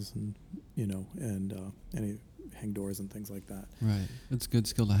walls and and hang doors and things like that. Right. It's a good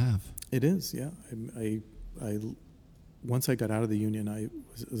skill to have. It is, yeah. I once I got out of the union, it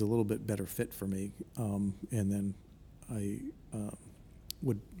was a little bit better fit for me, and then I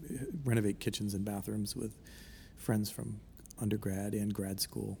would renovate kitchens and bathrooms with friends from undergrad and grad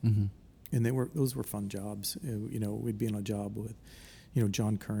school, Mm-hmm. and those were fun jobs. We'd be on a job with,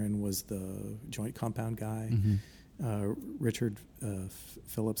 John Curran was the joint compound guy. Mm-hmm. Richard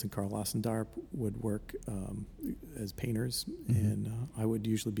Phillips and Carl Assendarp would work as painters, Mm-hmm. and I would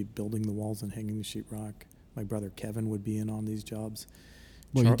usually be building the walls and hanging the sheetrock. My brother Kevin would be in on these jobs.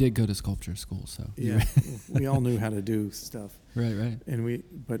 Well, you did go to sculpture school, so Yeah, we all knew how to do stuff. right. And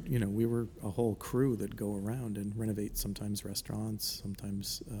we were a whole crew that'd go around and renovate sometimes restaurants,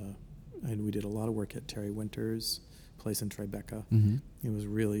 sometimes, and we did a lot of work at Terry Winter's place in Tribeca. Mm-hmm. It was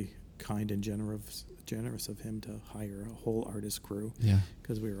really kind and generous of him to hire a whole artist crew, Yeah.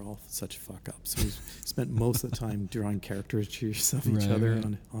 because we were all such fuck-ups. We spent most of the time drawing caricatures of each Right, other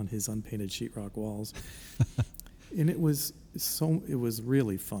right. on his unpainted sheetrock walls. And it was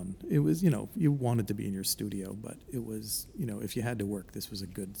really fun. It was, you wanted to be in your studio, but it was, if you had to work, this was a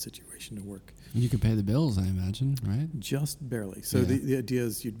good situation to work. You could pay the bills, I imagine, right? Just barely. So Yeah. the idea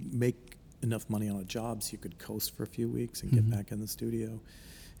is you'd make enough money on a job so you could coast for a few weeks and get Mhm. back in the studio.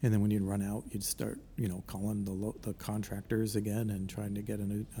 And then when you'd run out, you'd start, calling the contractors again and trying to get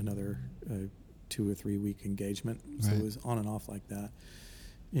another 2 or 3 week engagement. So Right. it was on and off like that.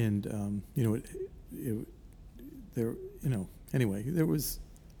 And, anyway,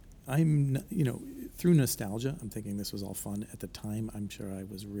 through nostalgia, I'm thinking this was all fun. At the time, I'm sure I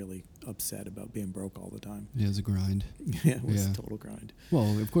was really upset about being broke all the time. Yeah, it was a grind. Yeah, it was Yeah. a total grind.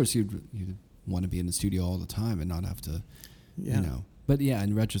 Well, of course, you'd want to be in the studio all the time and not have to, Yeah. But yeah,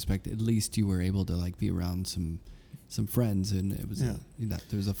 in retrospect, at least you were able to be around some friends, and it was Yeah.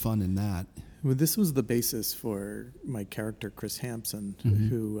 there was a fun in that. Well, this was the basis for my character, Chris Hampson, Mhm.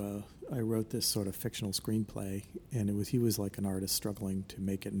 who I wrote this sort of fictional screenplay, and he was like an artist struggling to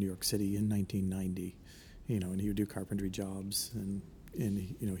make it in New York City in 1990, and he would do carpentry jobs, and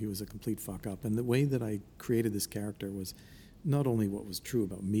he was a complete fuck up. And the way that I created this character was not only what was true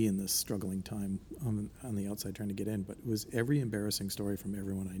about me in this struggling time on the outside trying to get in, but it was every embarrassing story from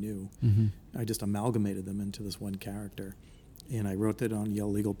everyone I knew. Mm-hmm. I just amalgamated them into this one character, and I wrote that on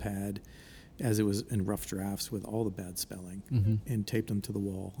Yale legal pad as it was in rough drafts with all the bad spelling, Mm-hmm. and taped them to the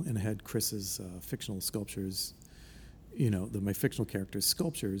wall. And I had Chris's fictional sculptures, my fictional character's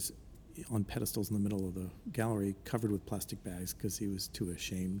sculptures on pedestals in the middle of the gallery covered with plastic bags because he was too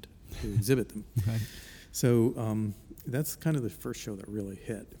ashamed to exhibit them. Right. So that's kind of the first show that really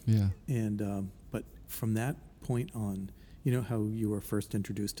hit. Yeah. And but from that point on, you know how you were first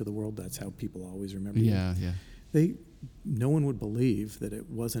introduced to the world? That's how people always remember you. Yeah, yeah. No one would believe that it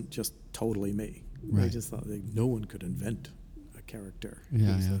wasn't just totally me. Right. They just thought no one could invent a character.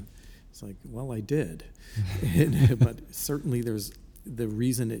 Yeah, yeah. It's like, well, I did. But certainly there's the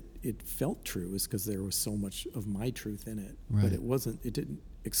reason it felt true is because there was so much of my truth in it. Right. But it didn't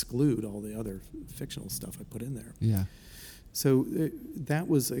exclude all the other fictional stuff I put in there. Yeah. So that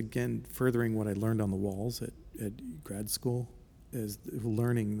was, again, furthering what I learned on the walls at grad school, is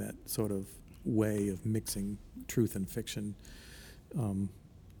learning that sort of way of mixing truth and fiction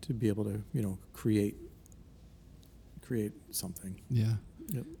to be able to, create something. Yeah.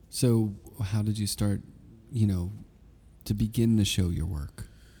 Yep. So how did you start, to begin to show your work?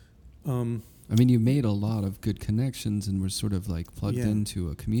 I mean, you made a lot of good connections and were sort of like plugged into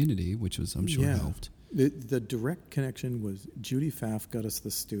a community, which was, I'm sure, helped. The direct connection was Judy Pfaff got us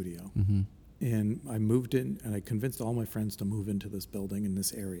the studio. Mm-hmm. And I moved in, and I convinced all my friends to move into this building in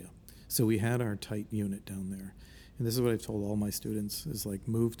this area. So we had our tight unit down there. And this is what I've told all my students, is like,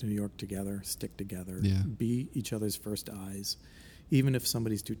 move to New York together, stick together, be each other's first eyes. Even if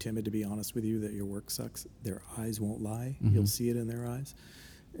somebody's too timid to be honest with you that your work sucks, their eyes won't lie. Mm-hmm. You'll see it in their eyes.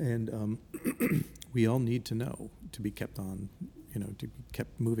 And we all need to know to be kept on, to be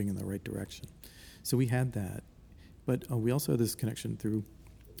kept moving in the right direction. So we had that. But we also had this connection through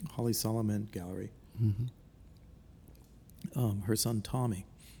Holly Solomon Gallery. Mm-hmm. Her son Tommy,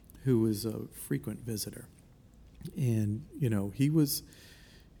 who was a frequent visitor. And, he was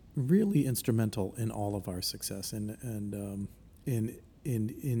really instrumental in all of our success. And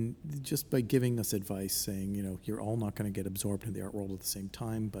in just by giving us advice, saying, you're all not going to get absorbed in the art world at the same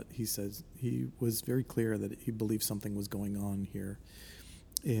time. But he says he was very clear that he believed something was going on here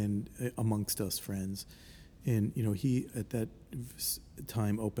and amongst us friends. And, he at that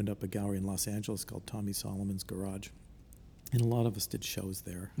time opened up a gallery in Los Angeles called Tommy Solomon's Garage. And a lot of us did shows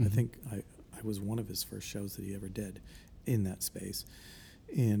there. Mm-hmm. I think I was one of his first shows that he ever did in that space.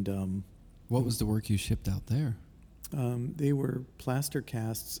 And what was the work you shipped out there? They were plaster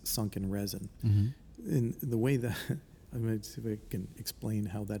casts sunk in resin. Mm-hmm. And the way that, I'm going to see if I can explain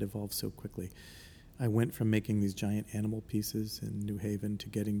how that evolved so quickly. I went from making these giant animal pieces in New Haven to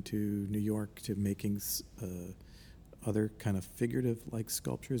getting to New York to making other kind of figurative-like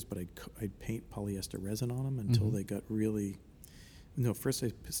sculptures, but I'd paint polyester resin on them until Mm-hmm. they got really... No, first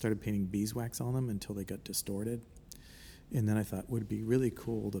I started painting beeswax on them until they got distorted. And then I thought it would be really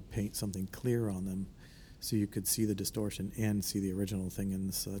cool to paint something clear on them so you could see the distortion and see the original thing in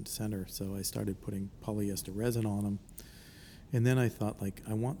the center. So I started putting polyester resin on them. And then I thought,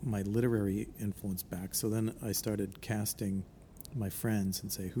 I want my literary influence back. So then I started casting my friends and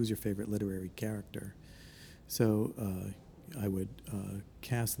say, who's your favorite literary character? So I would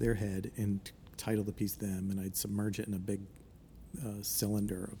cast their head and title the piece them, and I'd submerge it in a big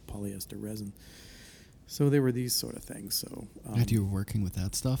cylinder of polyester resin. So there were these sort of things. So And you were working with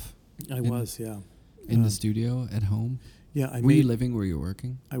that stuff? I was, yeah. In the studio, at home? Yeah. Were you living where you were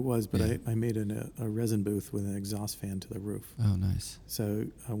working? I was, but Yeah. I made a resin booth with an exhaust fan to the roof. Oh, nice. So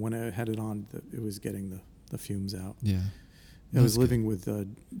when I had it on, it was getting the fumes out. Yeah. I was living with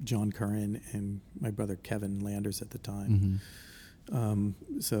John Curran and my brother Kevin Landers at the time.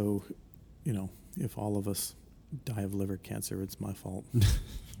 Mm-hmm. So, if all of us die of liver cancer, it's my fault.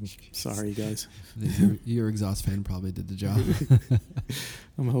 Sorry, guys. Your exhaust fan probably did the job.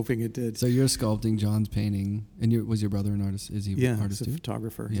 I'm hoping it did. So you're sculpting John's painting, and was your brother an artist? Is he an artist he's a too?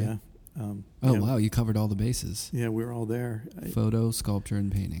 photographer. Yeah. Yeah. Wow, you covered all the bases. Yeah, we were all there. Photo, sculpture,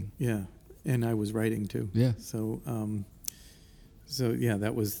 and painting. Yeah, and I was writing too. Yeah. So yeah,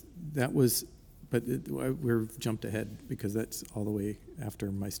 that was. But we're jumped ahead because that's all the way after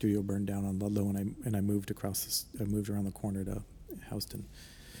my studio burned down on Ludlow, and I moved I moved around the corner to Houston.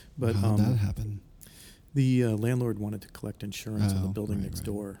 But how did that happen? The landlord wanted to collect insurance on the building right, next right.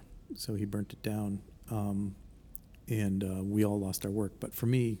 door, so he burnt it down, and we all lost our work. But for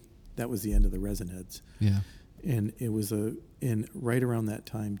me, that was the end of the resin heads. Yeah. And it was and right around that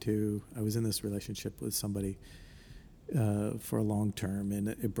time too, I was in this relationship with somebody for a long term, and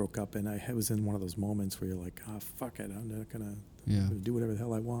it broke up, and I was in one of those moments where you're like, fuck it, I'm not gonna do whatever the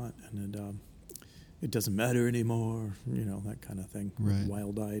hell I want, and it doesn't matter anymore, that kind of thing. Right.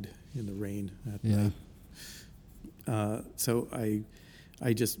 Wild-eyed in the rain at Yeah. night. So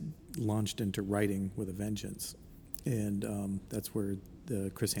I just launched into writing with a vengeance, and that's where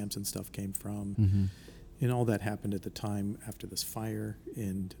the Chris Hampson stuff came from. Mm-hmm. And all that happened at the time after this fire,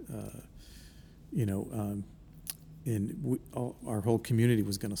 and our whole community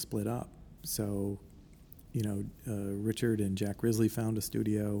was going to split up. So Richard and Jack Risley found a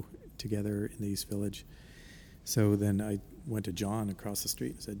studio together in the East Village. So then I went to John across the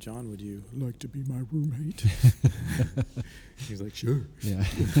street and said, John, would you like to be my roommate? He's like, sure. Yeah.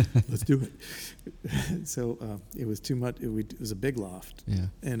 Let's do it. So it was too much. It was a big loft. Yeah.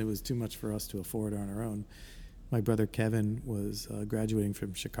 And it was too much for us to afford on our own. My brother Kevin was graduating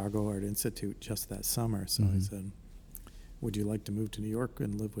from Chicago Art Institute just that summer. So I said, would you like to move to New York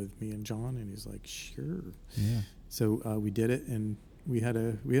and live with me and John? And he's like, sure. Yeah. So we did it, and we had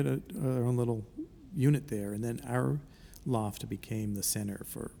our own little unit there, and then our loft became the center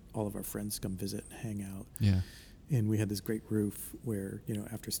for all of our friends to come visit and hang out. Yeah. And we had this great roof where,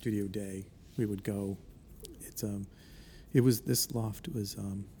 after studio day, we would go. This loft was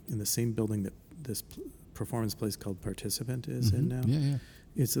in the same building that this performance place called Participant is in now. Yeah, yeah.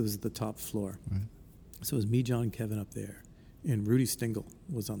 It was the top floor. Right. So it was me, John, Kevin up there, and Rudy Stingle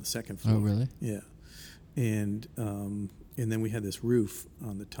was on the second floor. Oh, really? Yeah. And then we had this roof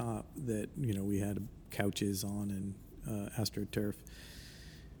on the top that, we had couches on and AstroTurf.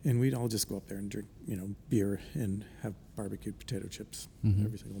 And we'd all just go up there and drink, beer and have barbecued potato chips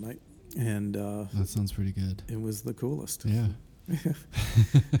every single night. And that sounds pretty good. it was the coolest. Yeah.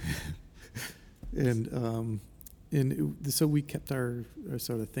 So we kept our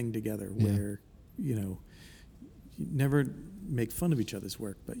sort of thing together where, you never make fun of each other's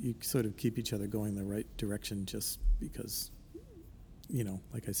work, but you sort of keep each other going the right direction just because,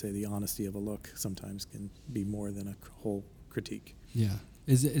 like I say, the honesty of a look sometimes can be more than a whole critique. Yeah.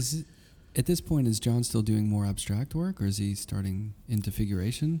 Is it at this point, is John still doing more abstract work, or is he starting into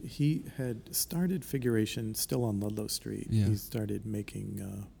figuration? He had started figuration still on Ludlow Street. Yeah. He started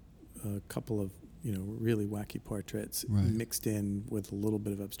making a couple of, really wacky portraits Right. mixed in with a little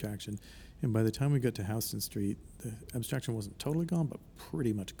bit of abstraction. And by the time we got to Houston Street, the abstraction wasn't totally gone, but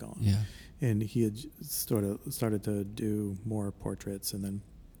pretty much gone. Yeah. And he had started to do more portraits, and then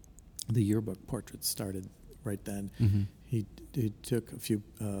the yearbook portraits started right then. Mm-hmm. He took a few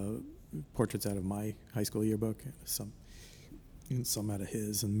portraits out of my high school yearbook, some out of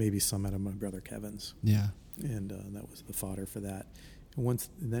his, and maybe some out of my brother Kevin's. Yeah. And that was the fodder for that. And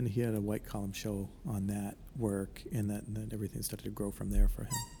then he had a white column show on that work, and then everything started to grow from there for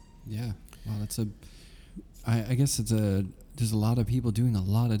him. Yeah. Well, I guess there's a lot of people doing a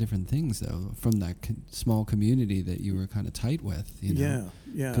lot of different things, though, from that small community that you were kind of tight with, Yeah.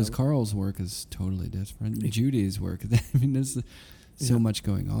 Because Carl's work is totally different. Judy's work, there's so much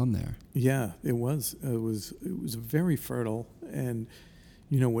going on there. Yeah, it was. It was very fertile, and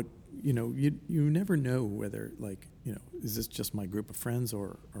you never know whether, like, is this just my group of friends,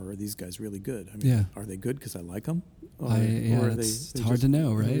 or are these guys really good? I mean, are they good because I like them? Or are it's hard to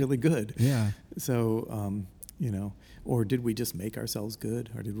know, right? Really good. Yeah. So, or did we just make ourselves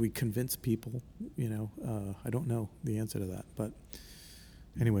good, or did we convince people? I don't know the answer to that. But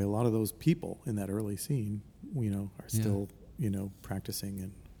anyway, a lot of those people in that early scene, are still, practicing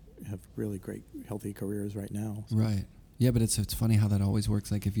and have really great, healthy careers right now. So. Right. Yeah, but it's funny how that always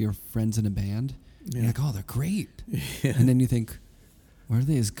works. Like, if you're friends in a band, you're like, oh, they're great. Yeah. And then you think, well, are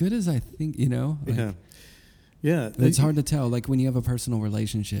they as good as I think, Like, yeah. It's hard to tell. Like, when you have a personal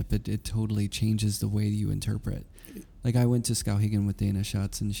relationship, it totally changes the way you interpret. Like, I went to Skowhegan with Dana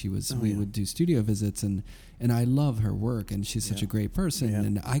Schutz, and we would do studio visits, and I love her work, and she's such a great person. Yeah.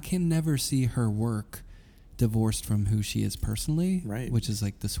 And I can never see her work divorced from who she is personally, right? Which is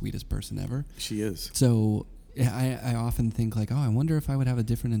like the sweetest person ever. She is. So I often think, like, oh, I wonder if I would have a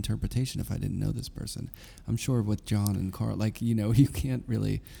different interpretation if I didn't know this person. I'm sure with John and Carl, like, you can't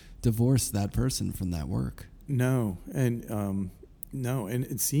really divorce that person from that work. No, and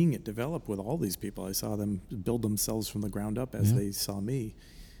seeing it develop with all these people, I saw them build themselves from the ground up as they saw me,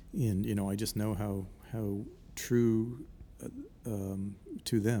 and I just know how true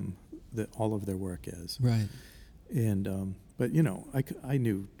to them that all of their work is. Right. And but I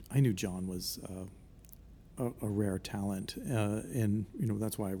knew John was a rare talent, and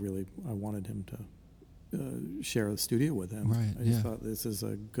that's why I wanted him to share a studio with him. Right. I just thought this is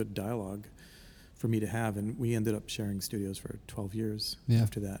a good dialogue for me to have, and we ended up sharing studios for 12 years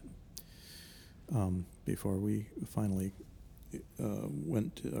after that, before we finally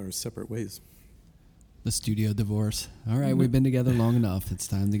went our separate ways. The studio divorce. All right, we've been together long enough. It's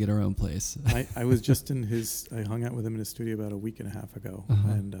time to get our own place. I was just I hung out with him in his studio about a week and a half ago,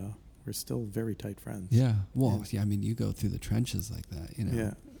 and we're still very tight friends. Yeah. Well, I mean, you go through the trenches like that,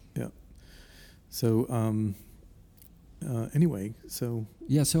 Yeah. So, Anyway, so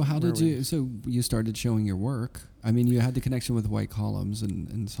Yeah, so how Where did were you, we? so you started showing your work. I mean, you had the connection with White Columns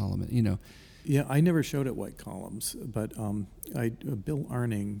and Solomon, you know. yeah, I never showed at White Columns, but Bill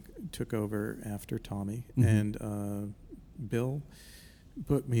Arning took over after Tommy, Mhm. and Bill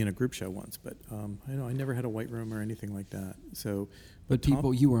put me in a group show once, but I never had a white room or anything like that. So, But Tom-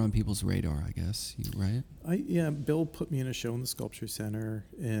 people, you were on people's radar, I guess, right? Bill put me in a show in the Sculpture Center,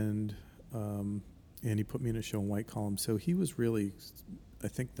 and he put me in a show in White Columns. So he was really, I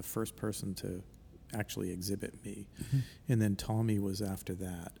think, the first person to actually exhibit me. Mm-hmm. And then Tommy was after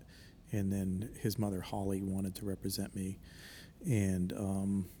that, and then his mother Holly wanted to represent me, and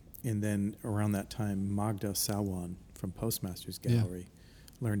then around that time Magda Sawan from Postmasters Gallery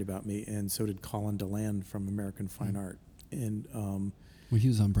learned about me, and so did Colin Deland from American Fine Art. And Well, he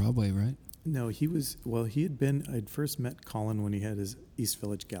was on Broadway, right? no, I'd first met Colin when he had his East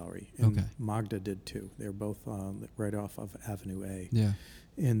Village Gallery, and Okay. Magda did too. They were both right off of Avenue A. Yeah.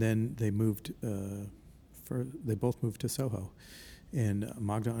 And then they moved. They both moved to Soho, and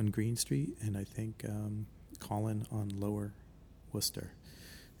Magda on Green Street, and I think Colin on Lower Worcester,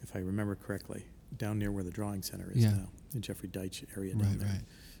 if I remember correctly, down near where the Drawing Center is Yeah. now, the Jeffrey Deitch area down Right, there. right.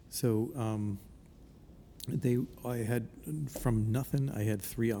 So I had from nothing. I had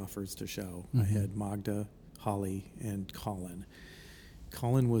 3 offers to show. I Mhm. had Magda, Holly, and Colin.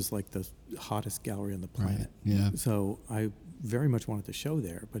 Colin was like the hottest gallery on the planet. Right. Yeah. So I very much wanted to show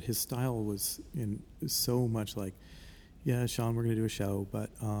there, but his style was so much like, yeah, Sean, we're going to do a show, but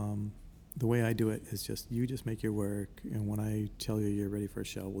the way I do it is you just make your work, and when I tell you you're ready for a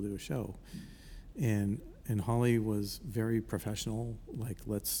show, we'll do a show. And Holly was very professional, like,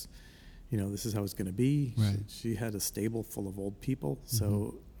 let's, this is how it's going to be. Right. She had a stable full of old people,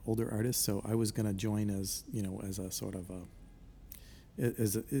 so older artists, so I was going to join as a sort of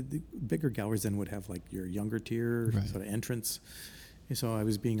the bigger galleries then would have like your younger tier Right. sort of entrance. And so I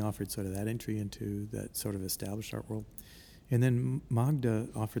was being offered sort of that entry into that sort of established art world. And then Magda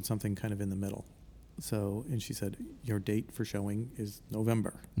offered something kind of in the middle. So, and she said, your date for showing is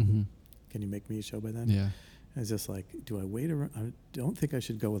November. Mm-hmm. Can you make me a show by then? Yeah. I was just like, do I wait around? I don't think I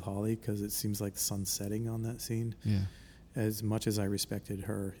should go with Holly because it seems like the sun's setting on that scene. Yeah. As much as I respected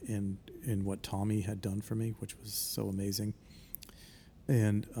her in what Tommy had done for me, which was so amazing.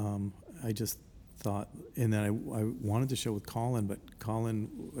 And I just thought, and then I wanted to show with Colin, but Colin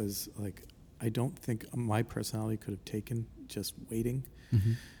was like, I don't think my personality could have taken just waiting,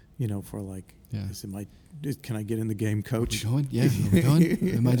 Mm-hmm. for like, Yeah. can I get in the game, coach? Are we going? Yeah. Are we going?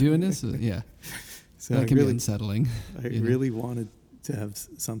 Am I doing this? Yeah. So That I can be really, unsettling. I really wanted to have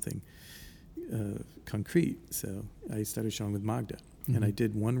something concrete. So I started showing with Magda, and I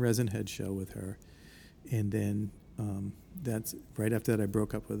did one resin head show with her. And then that's right after that I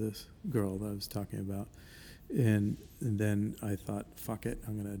broke up with this girl that I was talking about. And then I thought, fuck it,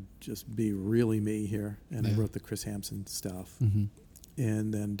 I'm going to just be really me here. And I Yeah. wrote the Chris Hampson stuff. Mm-hmm.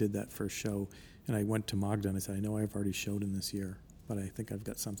 And then did that first show. And I went to Magda and I said, I know I've already showed in this year, but I think I've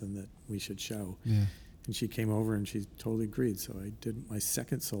got something that we should show. Yeah. And she came over and she totally agreed. So I did my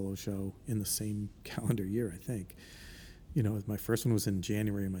second solo show in the same calendar year, I think. My first one was in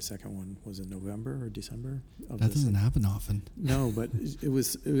January and my second one was in November or December. That doesn't happen often. No, but there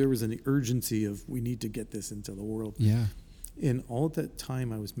was an urgency of we need to get this into the world. Yeah. And all at that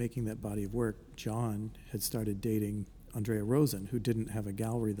time I was making that body of work, John had started dating Andrea Rosen, who didn't have a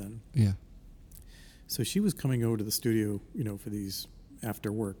gallery then. Yeah. So she was coming over to the studio, for these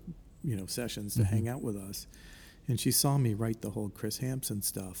after work, sessions to hang out with us. And she saw me write the whole Chris Hampson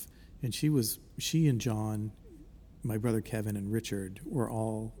stuff. And she and John, my brother Kevin and Richard were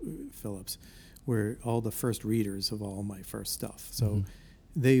all, Phillips, were all the first readers of all my first stuff. So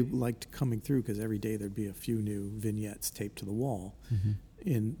they liked coming through because every day there'd be a few new vignettes taped to the wall. Mm-hmm.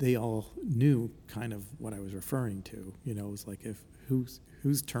 And they all knew kind of what I was referring to. It was like, whose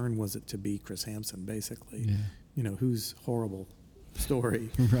turn was it to be Chris Hampson, basically? Yeah. Whose horrible story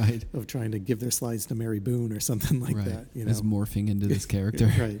Right. of trying to give their slides to Mary Boone or something like Right. that. Is morphing into this character.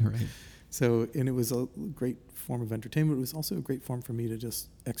 Right. Right. So, and it was a great form of entertainment. It was also a great form for me to just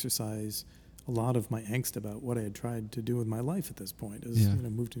exercise a lot of my angst about what I had tried to do with my life at this point. Is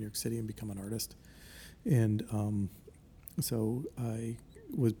moved to New York City and become an artist, and so I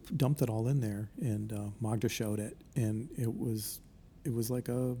was dumped it all in there. And Magda showed it, and it was like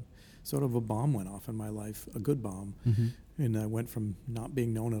a sort of a bomb went off in my life, a good bomb, and I went from not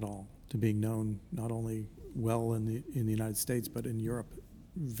being known at all to being known not only well in the United States but in Europe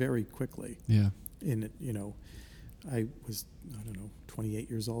very quickly. Yeah. And I was 28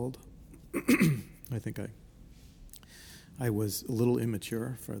 years old. I think I was a little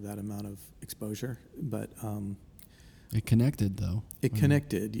immature for that amount of exposure, but It connected, though. It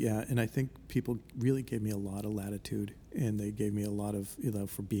connected, yeah. And I think people really gave me a lot of latitude, and they gave me a lot of,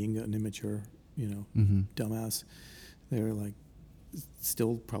 for being an immature, dumbass. They were like,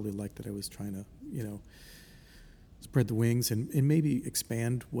 still probably like that I was trying to, spread the wings and maybe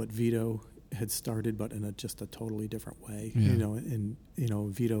expand what Vito had started, but in just a totally different way. Yeah. And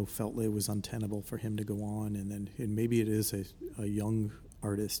Vito felt it was untenable for him to go on, and maybe it is a young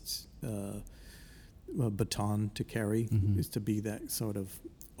artist's baton to carry, is to be that sort of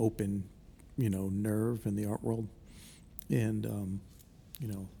open, nerve in the art world. And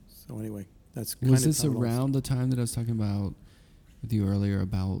so anyway, that's kind was of this around the time that I was talking about with you earlier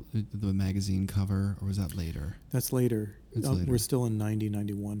about the magazine cover, or was that later? That's later. It's later. We're still in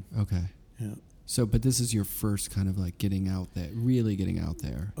 91. Okay. Yeah. So, but this is your first kind of like getting out there, really getting out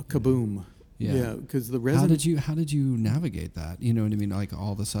there. A kaboom. Yeah. Because the How did you navigate that? You know what I mean? Like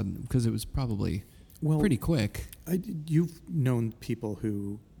all of a sudden, because it was probably pretty quick. You've known people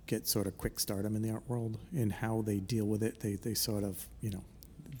who get sort of quick stardom in the art world, and how they deal with it. They sort of,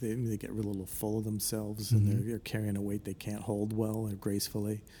 they get a little full of themselves, and they're carrying a weight they can't hold well or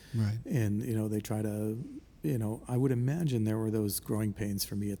gracefully. Right. And, they try to, I would imagine there were those growing pains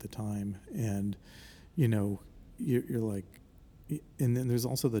for me at the time. And, you're like, and then there's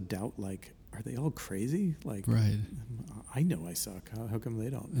also the doubt, like, are they all crazy? Like, right. I know I suck. How come they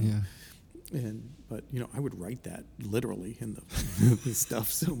don't know? Yeah. But I would write that literally in the stuff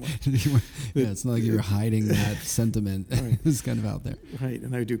so much. It's not like you were hiding that sentiment. Right. It's kind of out there. Right,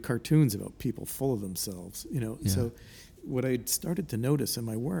 and I would do cartoons about people full of themselves. Yeah. So what I started to notice in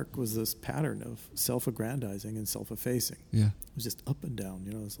my work was this pattern of self-aggrandizing and self-effacing. Yeah. It was just up and down.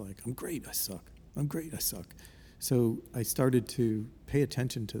 It's like, I'm great, I suck. I'm great, I suck. So I started to pay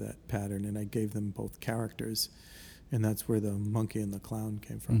attention to that pattern, and I gave them both characters. And that's where the monkey and the clown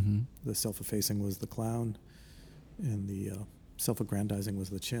came from. The self-effacing was the clown, and the self-aggrandizing was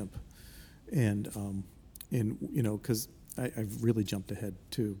the chimp. And because I've really jumped ahead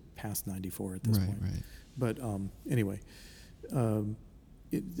to past 94 at this point. Right. But anyway,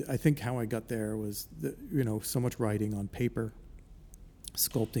 I think how I got there was, so much writing on paper,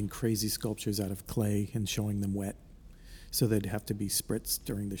 sculpting crazy sculptures out of clay and showing them wet. So they'd have to be spritzed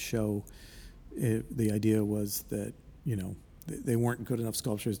during the show. The idea was that, they weren't good enough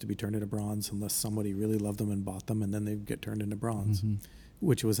sculptures to be turned into bronze unless somebody really loved them and bought them, and then they'd get turned into bronze,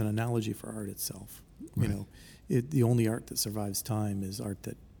 which was an analogy for art itself. Right. The only art that survives time is art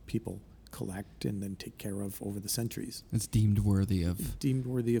that people collect and then take care of over the centuries. It's deemed worthy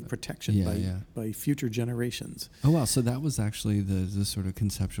of protection by future generations. Oh, wow. So that was actually the sort of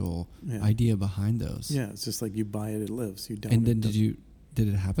conceptual idea behind those. Yeah, it's just like you buy it, it lives. You don't. And then did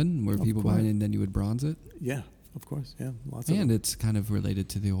it happen where people buy it and then you would bronze it? Yeah, of course. Yeah, lots of. And them. it's kind of related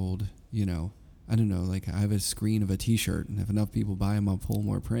to the old, I don't know, like I have a screen of a T-shirt, and if enough people buy them, I'll pull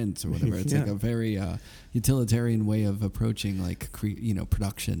more prints or whatever. It's like a very utilitarian way of approaching like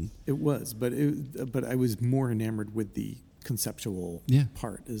production. It was, but I was more enamored with the conceptual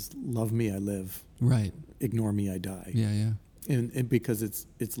part. Is love me, I live. Right. Ignore me, I die. Yeah. And because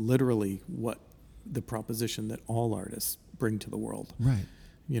it's literally what the proposition that all artists bring to the world. Right.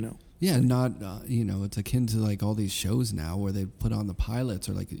 Yeah, not it's akin to like all these shows now where they put on the pilots,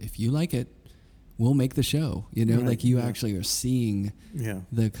 or like if you like it, we'll make the show. Right, like you actually are seeing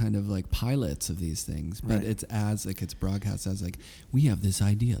the kind of like pilots of these things, but it's as like it's broadcast as like we have this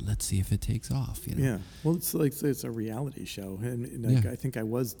idea, let's see if it takes off. Yeah, well, it's like it's a reality show, and like, I think I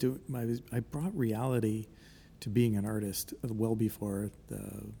brought reality to being an artist well before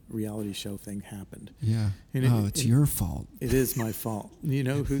the reality show thing happened. Yeah. And it's your fault. It is my fault.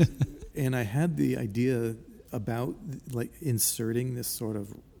 And I had the idea about like inserting this sort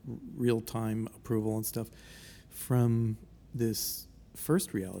of real-time approval and stuff from this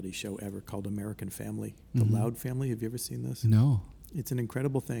first reality show ever called American Family, The Loud Family. Have you ever seen this? No. It's an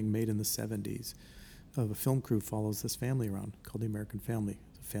incredible thing made in the 70s. A film crew follows this family around called The American Family.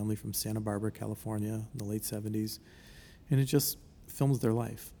 Family from Santa Barbara, California in the late 70s, and it just films their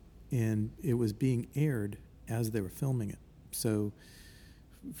life, and it was being aired as they were filming it. So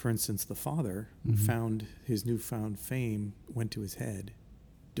for instance, the father found his newfound fame, went to his head,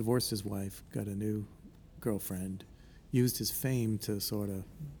 divorced his wife, got a new girlfriend, used his fame to sort of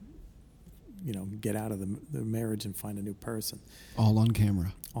get out of the marriage and find a new person, all on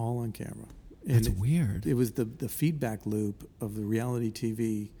camera. And that's weird. It was the feedback loop of the reality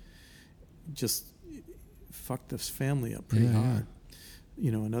TV just fucked this family up pretty hard.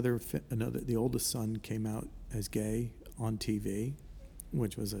 The oldest son came out as gay on TV,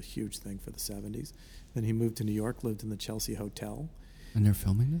 which was a huge thing for the 70s. Then he moved to New York, lived in the Chelsea Hotel. And they're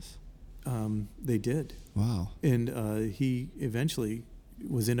filming this? They did. Wow. And he eventually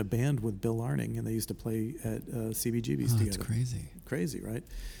was in a band with Bill Arning, and they used to play at CBGB's together. That's crazy. Crazy, right?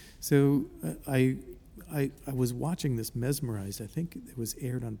 So I was watching this mesmerized. I think it was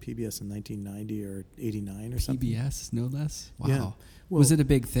aired on PBS in 1990 or 89 or something. PBS, no less? Wow. Yeah. Well, was it a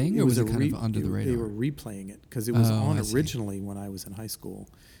big thing, or was it kind of under the radar? They were replaying it because it was on I see. originally when I was in high school,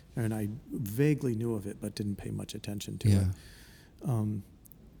 and I vaguely knew of it but didn't pay much attention to Yeah. it.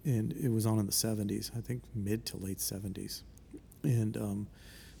 And it was on in the 70s, I think mid to late 70s. And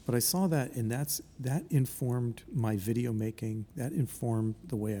but I saw that, and that informed my video making. That informed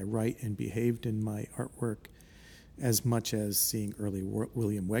the way I write and behaved in my artwork, as much as seeing early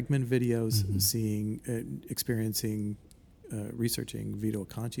William Wegman videos, experiencing, researching Vito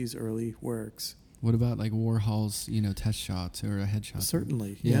Acconci's early works. What about like Warhol's, test shots or a headshot?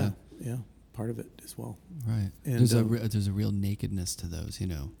 Certainly, Yeah. yeah, part of it as well. Right. And, there's a real nakedness to those,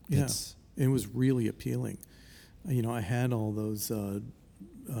 Yeah, It's, it was really appealing. I had all those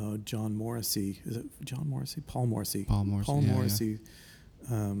John Morrissey. Is it John Morrissey? Paul Morrissey. Paul Morrissey. Paul yeah, Morrissey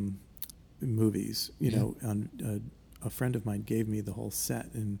movies. Yeah. A friend of mine gave me the whole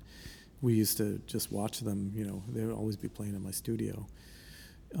set, and we used to just watch them. They would always be playing in my studio.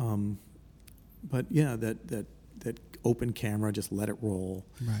 But yeah, that open camera, just let it roll,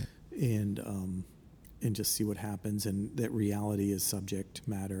 Right. and just see what happens, and that reality is subject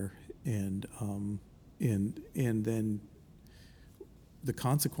matter, and then the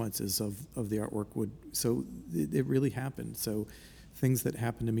consequences of the artwork it really happened. So things that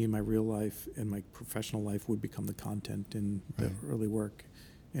happened to me in my real life and my professional life would become the content in the early work,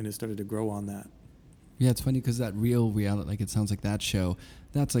 and it started to grow on that. Yeah, it's funny because that real reality, like it sounds like that show,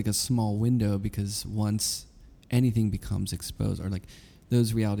 that's like a small window, because once anything becomes exposed, or like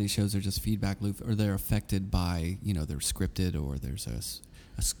those reality shows are just feedback loop, or they're affected by, they're scripted, or there's a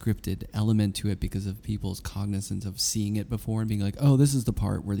scripted element to it because of people's cognizance of seeing it before and being like, oh, this is the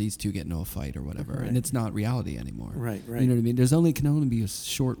part where these two get into a fight or whatever. Right. And it's not reality anymore. Right. You know what I mean? Can only be a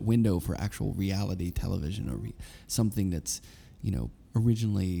short window for actual reality television, or something that's,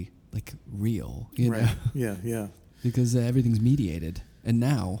 originally like real, know? Yeah. Because everything's mediated, and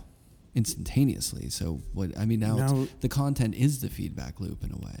now instantaneously. So now the content is the feedback loop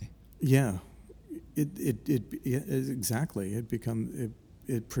in a way. Yeah, exactly.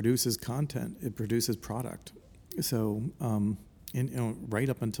 It produces content. It produces product. So right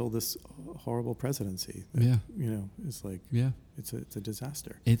up until this horrible presidency, it's like it's a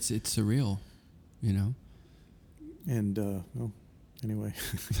disaster. It's surreal, And anyway,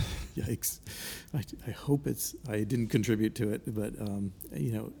 yikes. I hope I didn't contribute to it, but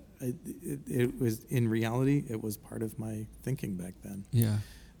it was, in reality, it was part of my thinking back then. Yeah.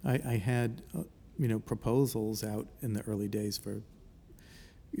 I had proposals out in the early days for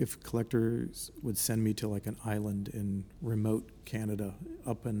if collectors would send me to like an island in remote Canada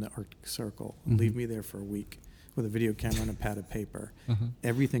up in the Arctic Circle and leave me there for a week with a video camera and a pad of paper.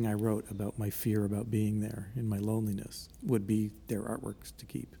 Everything I wrote about my fear about being there and my loneliness would be their artworks to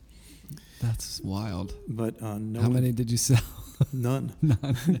keep. That's wild. But no. How many did you sell? None.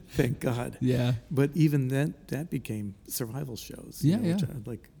 Thank God. Yeah. But even then, that became survival shows. Yeah, which are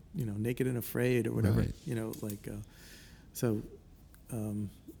like Naked and Afraid or whatever. Right.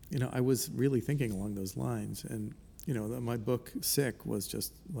 I was really thinking along those lines, and my book Sick was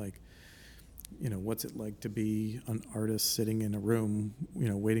just like, what's it like to be an artist sitting in a room,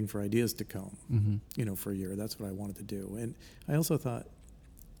 waiting for ideas to come, for a year. That's what I wanted to do. And I also thought,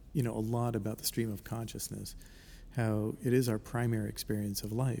 a lot about the stream of consciousness, how it is our primary experience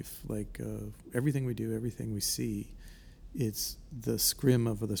of life. Like everything we do, everything we see, it's the scrim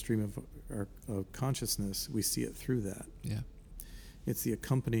of the stream of our consciousness. We see it through that. Yeah. It's the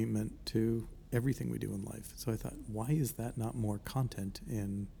accompaniment to everything we do in life. So I thought, why is that not more content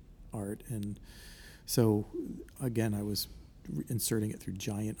in art? And so, again, I was inserting it through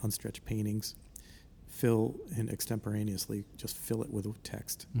giant unstretched paintings, fill and extemporaneously just fill it with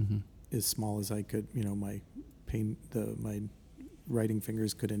text as small as I could. My writing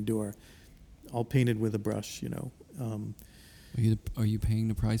fingers could endure, all painted with a brush. Are you paying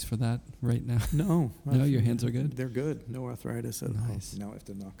the price for that right now? No. No, your hands are good? They're good. No arthritis. Nice. Now I have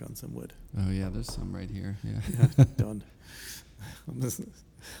to knock on some wood. Oh yeah, there's some right here. Yeah. Yeah, done.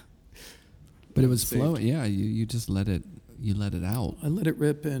 But it was flowing. Yeah, you just let it out. I let it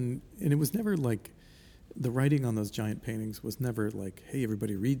rip, and it was never like the writing on those giant paintings was never like, hey,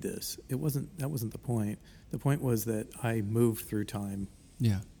 everybody read this. That wasn't the point. The point was that I moved through time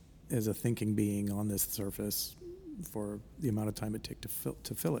as a thinking being on this surface for the amount of time it took to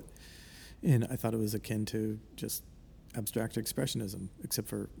fill it. And I thought it was akin to just abstract expressionism, except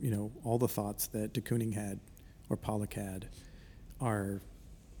for, all the thoughts that de Kooning had or Pollock had are,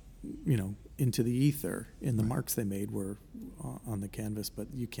 into the ether, and the marks they made were on the canvas, but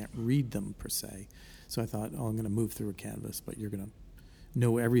you can't read them per se. So I thought, I'm going to move through a canvas, but you're going to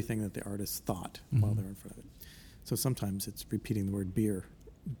know everything that the artist thought while they're in front of it. So sometimes it's repeating the word beer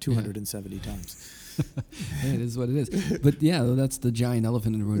 270 times. It is what it is. But that's the giant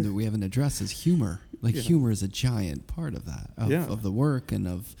elephant in the room that we haven't addressed is humor. Like humor is a giant part of that, of the work and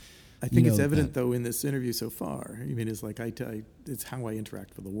of... I think it's evident, though, in this interview so far. I mean, it's like it's how I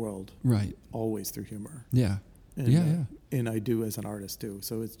interact with the world. Right. Always through humor. Yeah. And, and I do as an artist, too.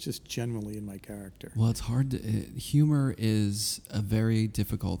 So it's just generally in my character. Well, it's hard to... humor is a very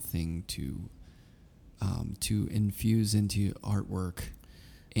difficult thing to infuse into artwork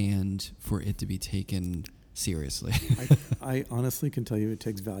and for it to be taken seriously. I honestly can tell you it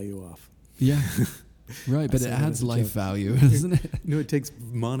takes value off. Yeah. Right, but it adds life value, doesn't it? No, it takes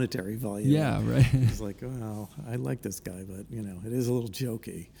monetary value. Yeah, right. It's like, well, I like this guy, but, it is a little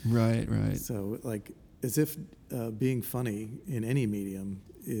jokey. Right. So, like, as if being funny in any medium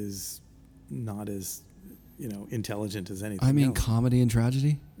is not as, intelligent as anything I mean, else. comedy and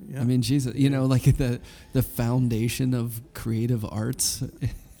tragedy. Yeah. I mean, Jesus, like the foundation of creative arts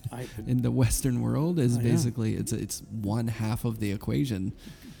in the Western world is basically, it's one half of the equation.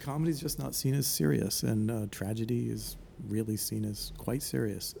 Comedy's just not seen as serious, and tragedy is really seen as quite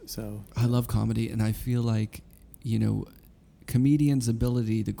serious. So I love comedy, and I feel like, comedians'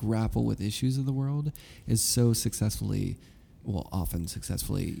 ability to grapple with issues of the world is so often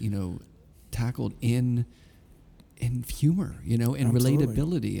successfully, tackled in humor, in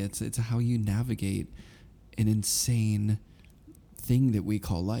relatability. It's how you navigate an insane thing that we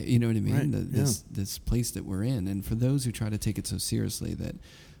call life. You know what I mean? Right. This place that we're in, and for those who try to take it so seriously that,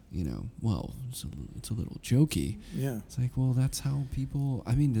 it's a little jokey. Yeah. It's like, well, that's how people.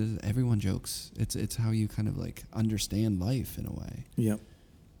 I mean, everyone jokes. It's how you kind of like understand life in a way. Yeah.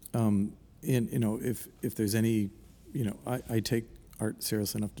 And if there's any, I take art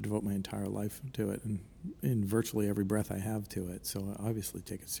seriously enough to devote my entire life to it, and in virtually every breath I have to it. So I obviously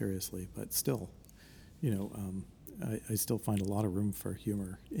take it seriously, but still, I still find a lot of room for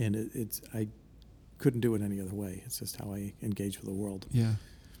humor, and I couldn't do it any other way. It's just how I engage with the world. Yeah.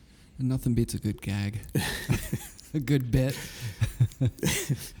 And nothing beats a good gag, a good bit.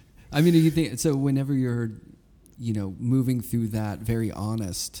 I mean, you think so? Whenever you're, moving through that very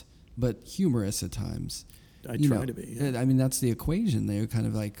honest but humorous at times. I try to be. Yeah. I mean, that's the equation. They're kind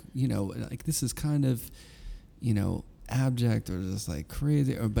of like, like this is kind of, abject or just like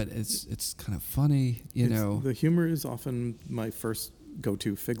crazy, but it's kind of funny. The humor is often my first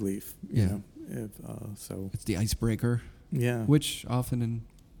go-to fig leaf. So it's the icebreaker. Yeah. Which often in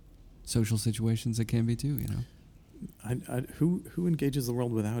social situations it can be too, Who engages the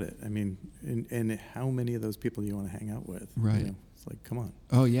world without it? I mean, and how many of those people do you want to hang out with? Right. It's like, come on.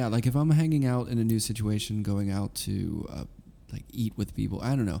 Oh yeah, like if I'm hanging out in a new situation, going out to like eat with people,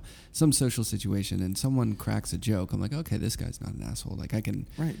 I don't know, some social situation, and someone cracks a joke, I'm like, okay, this guy's not an asshole. Like I can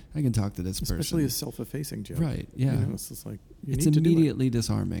talk to this person. Especially a self-effacing joke. Right. Yeah. It's just like it's immediately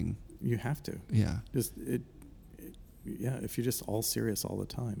disarming. You have to. Yeah. If you're just all serious all the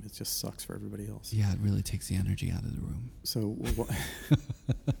time, it just sucks for everybody else. Yeah, it really takes the energy out of the room. So,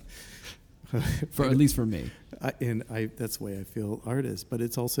 at least for me. That's the way I feel art is. But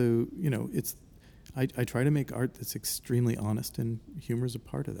it's also, I try to make art that's extremely honest, and humor is a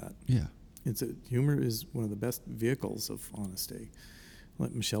part of that. Yeah. Humor is one of the best vehicles of honesty.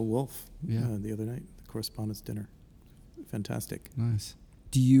 Like Michelle Wolf the other night, the correspondence dinner. Fantastic. Nice.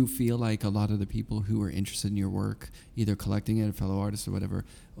 Do you feel like a lot of the people who are interested in your work, either collecting it, fellow artists or whatever,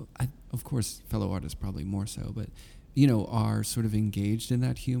 of course, fellow artists probably more so, but, are sort of engaged in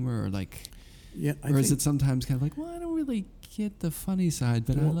that humor, or like, or is it sometimes kind of like, well, I don't really get the funny side,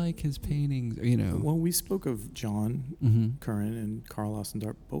 but I like his paintings, Well, we spoke of John Curran and Carl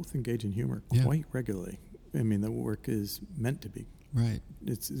Ossendorp, both engage in humor quite regularly. I mean, the work is meant to be. Right.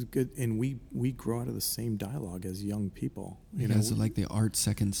 It's good, and we grow out of the same dialogue as young people. You guys are like the art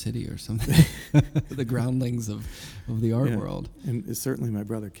second city or something, the groundlings of the art world. And it's certainly my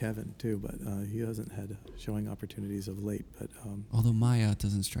brother Kevin too, but he hasn't had showing opportunities of late. But although Maya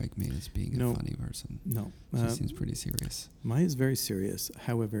doesn't strike me as being a funny person. No, she seems pretty serious. Maya's very serious.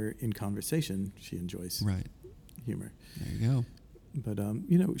 However, in conversation, she enjoys humor. There you go. But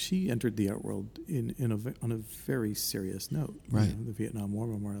she entered the art world on a very serious note. Right. The Vietnam War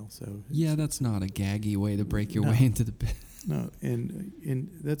Memorial. So that's not a gaggy way to break your way into the bit. No, and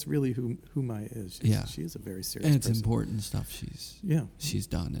that's really who Maya is. She is a very serious and it's person. important stuff she's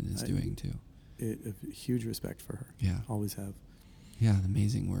done and is doing too. a huge respect for her. Yeah. Always have. Yeah,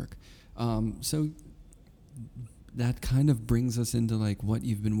 amazing work. So that kind of brings us into like what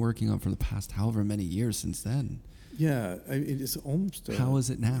you've been working on for the past however many years since then. Yeah, it's almost. How is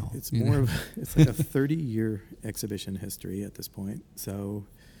it now? It's more of it's like a 30-year exhibition history at this point. So,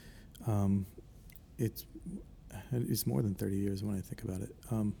 it's more than 30 years when I think about it.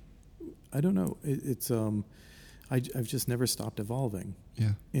 I don't know. I've just never stopped evolving.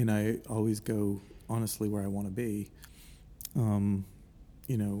 Yeah. And I always go honestly where I want to be. And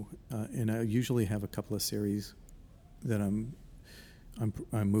I usually have a couple of series that I'm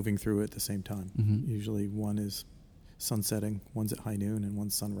moving through at the same time. Mm-hmm. Usually one is sunsetting, one's at high noon, and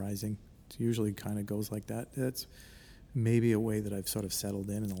one's sun rising. It usually kind of goes like that. That's maybe a way that I've sort of settled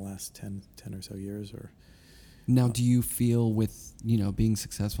in the last 10 or so years. Or now, do you feel with, being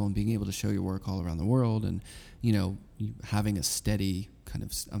successful and being able to show your work all around the world and, having a steady kind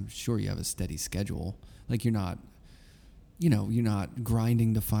of, I'm sure you have a steady schedule, like you're not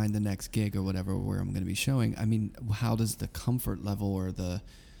grinding to find the next gig or whatever where I'm going to be showing. I mean, how does the comfort level or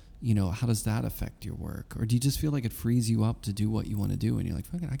how does that affect your work? Or do you just feel like it frees you up to do what you want to do and you're like,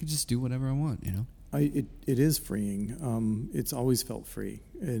 fuck it, I could just do whatever I want, It is freeing. It's always felt free.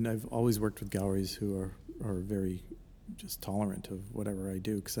 And I've always worked with galleries who are very just tolerant of whatever I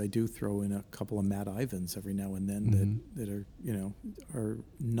do, because I do throw in a couple of Matt Ivans every now and then mm-hmm. that are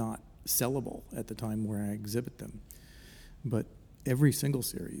not sellable at the time where I exhibit them. But every single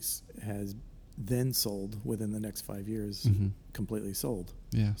series has then sold within the next 5 years, mm-hmm. completely sold.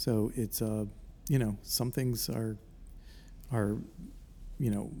 Yeah. So it's some things are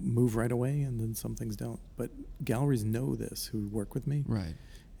move right away, and then some things don't. But galleries know this who work with me, right?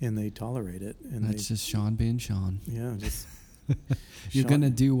 And they tolerate it. And that's just Sean being Sean. Yeah, just you're gonna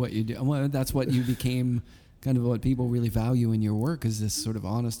do what you do. Well, that's what you became. Kind of what people really value in your work is this sort of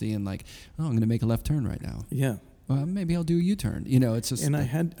honesty and like, oh, I'm gonna make a left turn right now. Yeah. Well, maybe I'll do a U-turn. It's just. And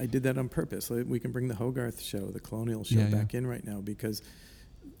I did that on purpose. We can bring the Hogarth show, the Colonial show, back in right now, because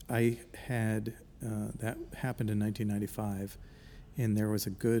I had that happened in 1995, and there was a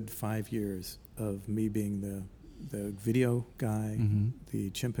good 5 years of me being the video guy, mm-hmm. the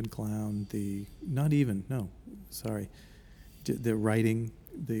chimp and clown, the writing,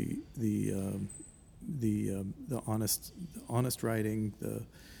 the honest writing,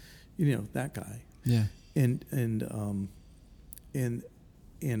 that guy. Yeah. And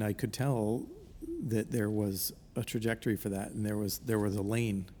I could tell that there was a trajectory for that, and there was a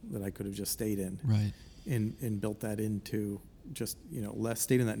lane that I could have just stayed in, right, and built that into just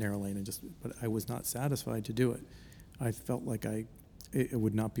stayed in that narrow lane, but I was not satisfied to do it. I felt like it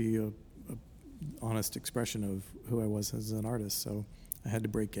would not be a honest expression of who I was as an artist, so I had to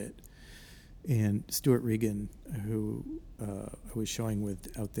break it. And Stuart Regan, who I was showing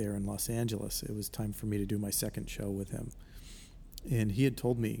with out there in Los Angeles, it was time for me to do my second show with him. And he had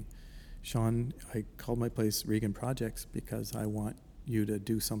told me, Sean, I called my place Regan Projects because I want you to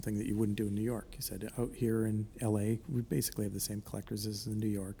do something that you wouldn't do in New York. He said, out here in LA, we basically have the same collectors as in New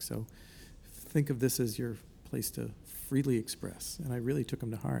York, so think of this as your place to freely express. And I really took him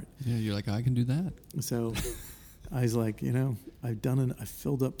to heart. Yeah, you're like, I can do that. So I was like, I've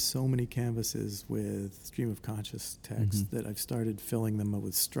filled up so many canvases with stream of conscious text, mm-hmm. that I've started filling them up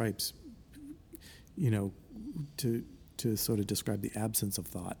with stripes, to sort of describe the absence of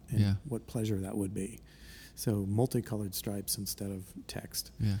thought and what pleasure that would be. So multicolored stripes instead of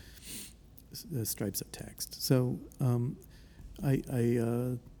text. Yeah. The stripes of text. So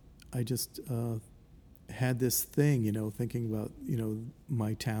I just had this thing, thinking about,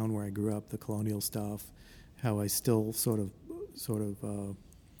 my town where I grew up, the colonial stuff, how I still sort of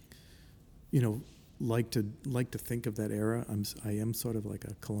like to think of that era. I am sort of like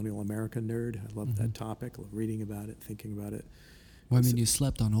a colonial America nerd. I love mm-hmm. that topic, love reading about it, thinking about it. Well, I mean, you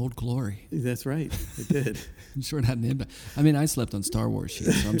slept on Old Glory. That's right, I did. I'm sure it had an impact. I mean, I slept on Star Wars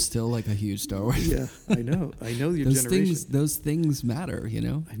sheets, so I'm still like a huge Star Wars fan. Yeah, I know your generation. Those things matter,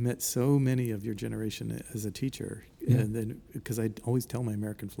 I met so many of your generation as a teacher, and then because I always tell my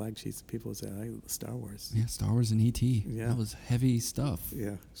American flag sheets, people would say, Star Wars. Yeah, Star Wars and E.T. Yeah. That was heavy stuff.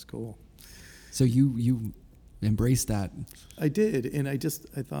 Yeah, it's cool. So you embraced that. I did, and I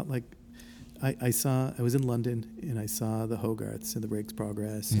thought like, I was in London and I saw the Hogarths and the Rake's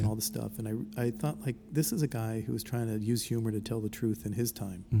Progress and all the stuff, and I thought like, this is a guy who was trying to use humor to tell the truth in his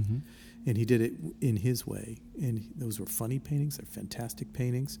time, mm-hmm. and he did it in his way, and those were funny paintings, they're fantastic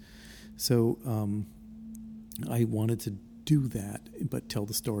paintings. So I wanted to do that, but tell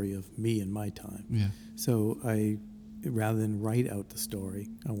the story of me and my time. Yeah. So I rather than write out the story,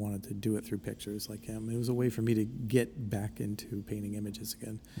 I wanted to do it through pictures like him. It was a way for me to get back into painting images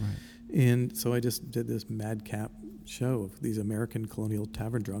again. Right. And so I just did this madcap show of these American colonial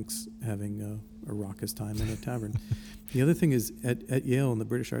tavern drunks having a raucous time in a tavern. The other thing is at Yale in the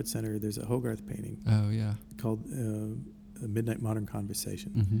British Art Center, there's a Hogarth painting Oh, yeah. called A Midnight Modern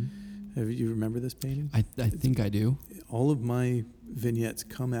Conversation. Mm-hmm. You remember this painting? I think I do. All of my vignettes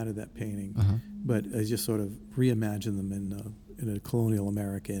come out of that painting, Uh-huh. but I just sort of reimagine them in a colonial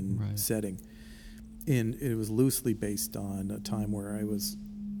American Right. setting. And it was loosely based on a time where I was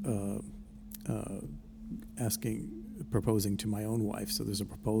proposing to my own wife. So there's a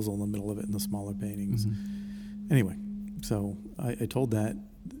proposal in the middle of it in the smaller paintings. Mm-hmm. Anyway, so I told that,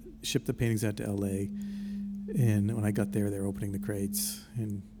 shipped the paintings out to L.A., and when I got there, they were opening the crates,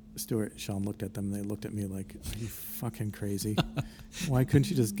 and Stuart and Sean looked at them, and they looked at me like, are you fucking crazy? Why couldn't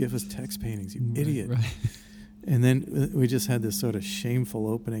you just give us text paintings, you idiot? Right. And then we just had this sort of shameful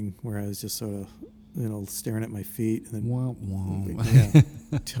opening where I was just sort of, staring at my feet. And then, Womp womp.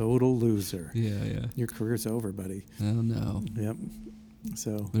 yeah, total loser. Yeah. Your career's over, buddy. Oh, no. Yep.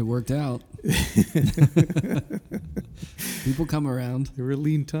 So But it worked out. People come around. there were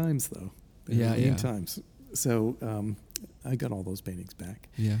lean times, though. There were lean Yeah. times. So I got all those paintings back.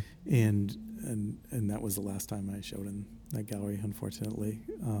 Yeah. And that was the last time I showed in that gallery, unfortunately.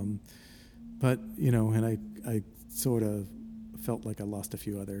 But and I sort of felt like I lost a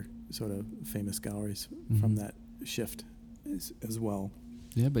few other sort of famous galleries from that shift as well.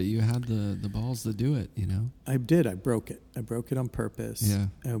 Yeah, but you had the balls to do it, I did. I broke it. I broke it on purpose. Yeah.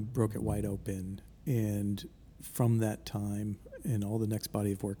 I broke it wide open. And from that time and all the next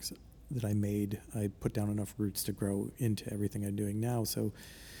body of works that I made, I put down enough roots to grow into everything I'm doing now. So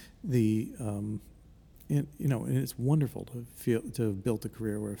and it's wonderful to have built a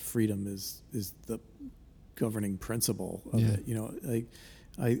career where freedom is the governing principle of it.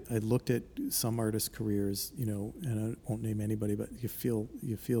 I looked at some artists' careers, and I won't name anybody, but you feel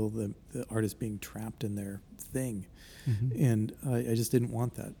the artist being trapped in their thing. Mm-hmm. And I just didn't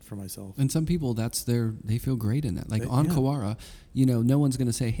want that for myself. And some people, they feel great in it. Like on yeah. Kawara, no one's going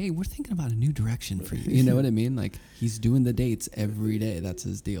to say, hey, we're thinking about a new direction for you. You know what I mean? Like, he's doing the dates every day. That's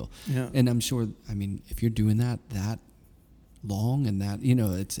his deal. Yeah. And I'm sure, if you're doing that long and that,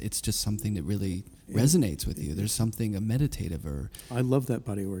 it's just something that really resonates with you. There's something meditative I love that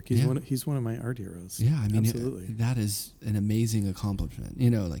body of work. He's one of my art heroes. Yeah, absolutely. That is an amazing accomplishment.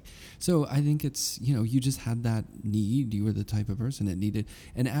 So I think it's, you just had that need. You were the type of person that needed.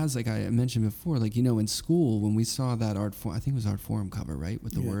 And as like I mentioned before, like, in school when we saw that I think it was Art Forum cover, right,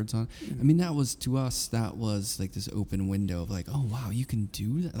 with the words on. That was, to us, that was like this open window of like, oh wow, you can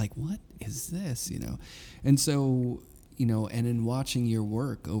do that. Like, what is this? And so, and in watching your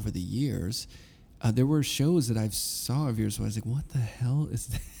work over the years, there were shows that I saw of yours where I was like, what the hell is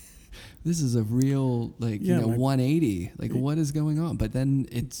this? This is a real, 180. Like, what is going on? But then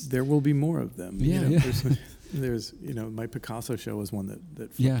there will be more of them. Yeah, There's my Picasso show was one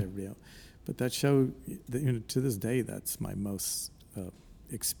that flipped everybody out. But that show, to this day, that's my most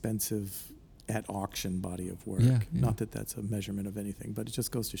expensive at auction body of work. Yeah. Not that that's a measurement of anything, but it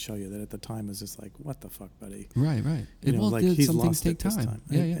just goes to show you that at the time it was just like, what the fuck, buddy? Right. He's some lost things take it this time.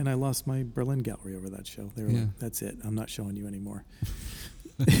 Yeah. And I lost my Berlin gallery over that show. They were like, that's it. I'm not showing you anymore.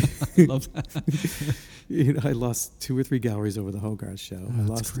 I love that. I lost 2 or 3 galleries over the Hogarth show.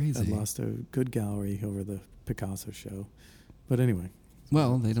 That's crazy. I lost a good gallery over the Picasso show. But anyway.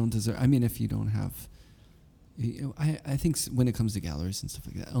 Well, they don't deserve... if you don't have... I think when it comes to galleries and stuff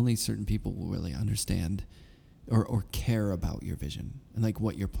like that, only certain people will really understand or care about your vision and like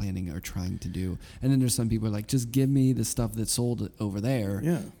what you're planning or trying to do. And then there's some people who are like, just give me the stuff that's sold over there.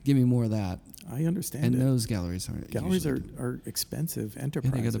 Yeah. Give me more of that. I understand. And those galleries aren't. Galleries are expensive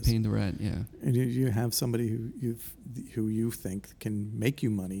enterprises. Yeah, they got to pay the rent. Yeah. And you have somebody who you think can make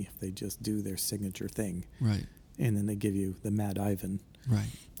you money if they just do their signature thing. Right. And then they give you the Mad Ivan. Right.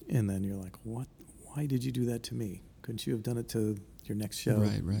 And then you're like, what? Why did you do that to me? Couldn't you have done it to your next show?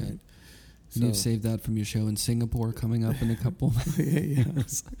 Right. So, you've saved that from your show in Singapore coming up in a couple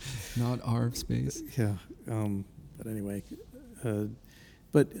years. Not our space. Yeah. But anyway,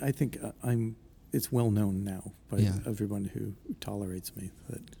 but I think it's well known now by everyone who tolerates me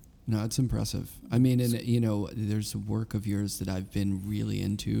that. No, it's impressive. And there's work of yours that I've been really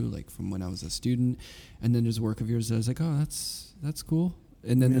into, like from when I was a student, and then there's work of yours that I was like, oh, that's cool.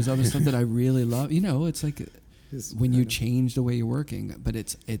 And then there's other stuff that I really love. It's like when you change the way you're working, but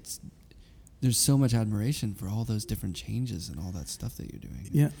it's there's so much admiration for all those different changes and all that stuff that you're doing.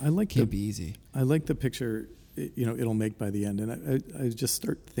 Yeah, Can't be easy. I like the picture it'll make by the end. And I just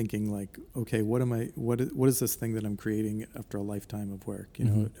start thinking like, okay, what is this thing that I'm creating after a lifetime of work?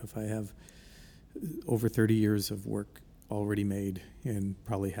 If I have over 30 years of work already made and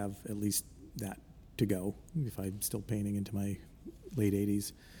probably have at least that to go if I'm still painting into my late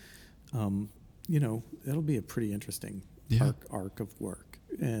 80s, that'll be a pretty interesting arc of work.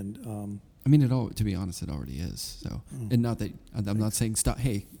 And I mean, to be honest, it already is. So, and not that I'm not saying stop.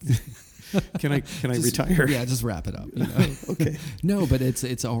 Hey, can I retire? Yeah, just wrap it up. Okay. No, but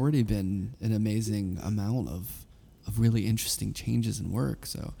it's already been an amazing amount of really interesting changes in work.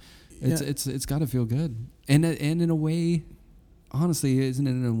 So, it's got to feel good, and in a way, honestly, isn't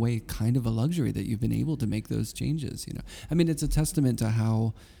it in a way kind of a luxury that you've been able to make those changes? I mean, it's a testament to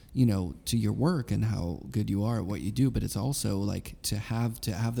how, to your work and how good you are at what you do, but it's also like to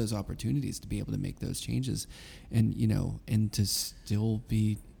have those opportunities to be able to make those changes and, and to still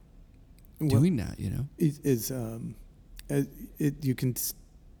be doing that, you can,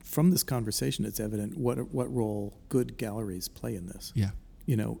 from this conversation, it's evident what role good galleries play in this. Yeah.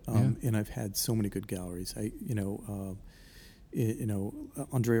 And I've had so many good galleries.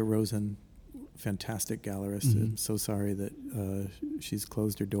 Andrea Rosen, fantastic gallerist. Mm-hmm. I'm so sorry that she's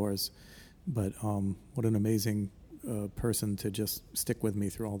closed her doors, but what an amazing person to just stick with me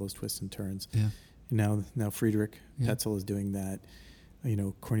through all those twists and turns. Yeah. And now Friedrich Petzel is doing that.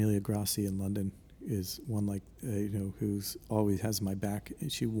 Cornelia Grassi in London is one who's always has my back.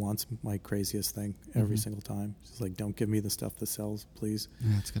 She wants my craziest thing every single time. She's like, "Don't give me the stuff that sells, please."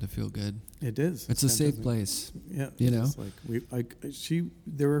 Yeah, it's got to feel good. It is. It's a safe place. Yeah, it's like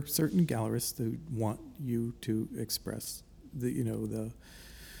there are certain gallerists who want you to express the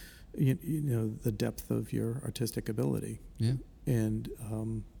depth of your artistic ability. Yeah, and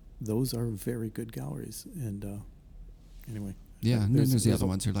those are very good galleries. And anyway. Yeah, and then there's the other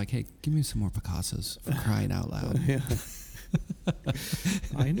ones who are like, hey, give me some more Picassos for crying out loud. Yeah.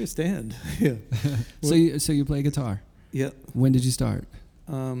 I understand. Yeah. So you play guitar? Yeah. When did you start?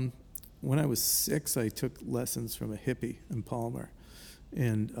 When I was 6, I took lessons from a hippie in Palmer.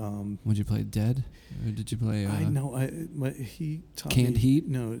 And would you play Dead? Or did you play he taught Canned me, Heat?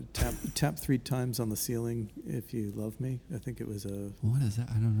 No, tap 3 times on the ceiling if you love me. I think it was a What is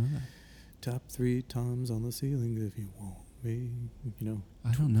that? I don't know that. Tap 3 times on the ceiling if you want me,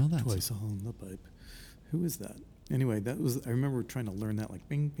 I don't know that. Twice on the pipe. Who is that? Anyway, I remember trying to learn that, like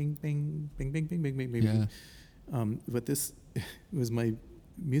bing, bing, bing, bing, bing, bing, bing, bing, bing. Yeah. But this was my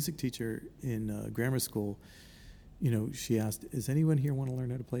music teacher in grammar school. She asked, "Does anyone here want to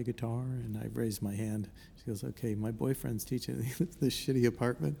learn how to play guitar?" And I raised my hand. She goes, "Okay, my boyfriend's teaching this shitty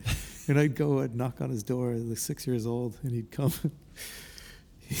apartment." And I'd knock on his door. I was like 6 years old, and he'd come.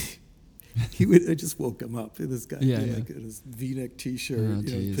 I just woke him up. This guy, like in his V-neck T-shirt,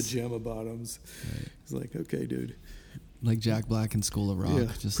 pajama bottoms. Right. He's like, "Okay, dude." Like Jack Black in School of Rock. Yeah.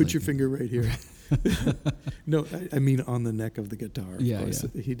 Just put your finger right here. No, I mean on the neck of the guitar. Of course.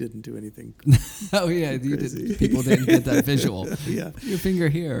 He didn't do anything. Oh yeah, people didn't get that visual. Yeah, put your finger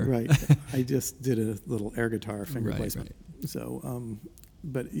here. Right. I just did a little air guitar finger placement. Right. So,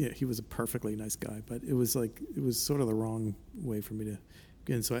 but yeah, he was a perfectly nice guy. But it was sort of the wrong way for me to.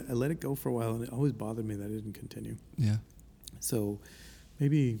 And so I let it go for a while, and it always bothered me that I didn't continue. Yeah. So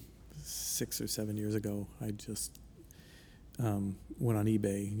maybe 6 or 7 years ago, I just went on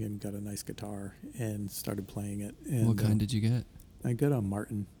eBay and got a nice guitar and started playing it. And, what kind did you get? I got a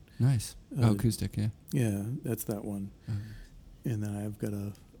Martin. Nice. Acoustic, yeah. Yeah, that's that one. And then I've got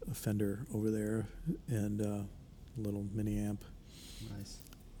a Fender over there and a little mini amp. Nice.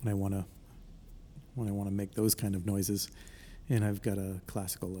 When I want to make those kind of noises. And I've got a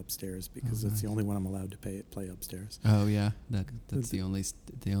classical upstairs because that's the only one I'm allowed to play upstairs. Oh yeah, that's the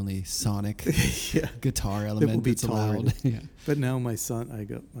only sonic guitar element that will be that's allowed. Yeah. But now I got my son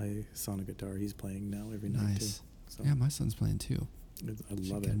a guitar. He's playing now every night too. So yeah, my son's playing too. I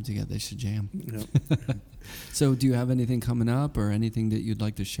love it. Get them together. They should jam. Yep. So, do you have anything coming up or anything that you'd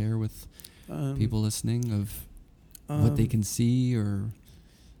like to share with people listening of what they can see or?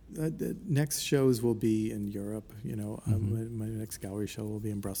 The next shows will be in Europe. My next gallery show will be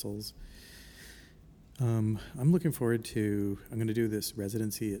in Brussels. I'm looking forward to. I'm going to do this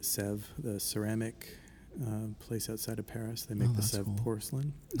residency at Sèvres, the ceramic place outside of Paris. They make the Sèvres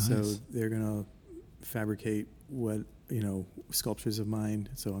porcelain. Nice. So they're going to fabricate sculptures of mine.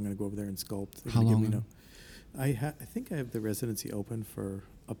 So I'm going to go over there and sculpt. How long? I think I have the residency open for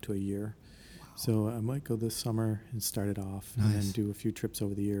up to a year. So I might go this summer and start it off, and then do a few trips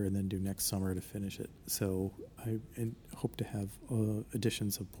over the year, and then do next summer to finish it. So I hope to have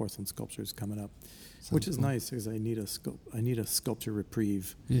editions of porcelain sculptures coming up, which is nice because I need a sculpture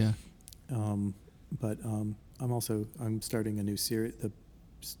reprieve. Yeah. But I'm starting a new series. The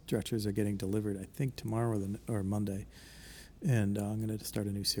stretchers are getting delivered, I think, tomorrow or Monday. And I'm going to start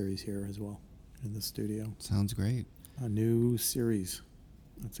a new series here as well in the studio. Sounds great. A new series.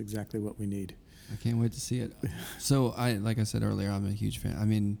 That's exactly what we need. I can't wait to see it. So, like I said earlier, I'm a huge fan. I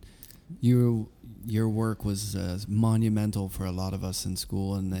mean, your work was monumental for a lot of us in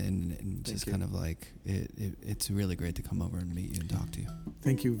school, and just kind of like it's really great to come over and meet you and talk to you.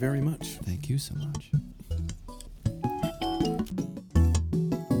 Thank you very much. Thank you so much.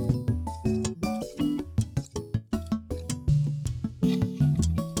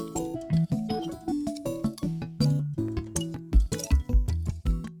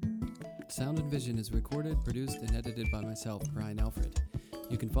 Sound and Vision is recorded, produced, and edited by myself, Brian Alfred.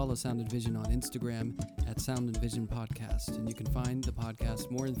 You can follow Sound and Vision on Instagram at Sound and Vision Podcast, and you can find the podcast,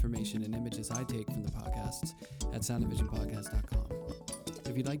 more information, and images I take from the podcasts at soundandvisionpodcast.com.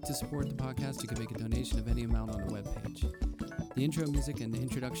 If you'd like to support the podcast, you can make a donation of any amount on the webpage. The intro music and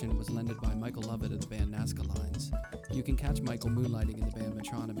introduction was lended by Michael Lovett of the band Nazca Lines. You can catch Michael moonlighting in the band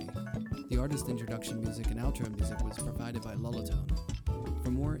Metronomy. The artist introduction music and outro music was provided by Lullitone.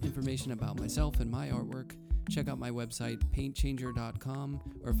 For more information about myself and my artwork, check out my website, paintchanger.com,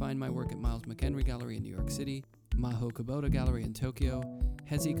 or find my work at Miles McHenry Gallery in New York City, Maho Kubota Gallery in Tokyo,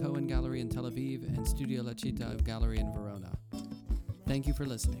 Hezi Cohen Gallery in Tel Aviv, and Studio La Città Gallery in Verona. Thank you for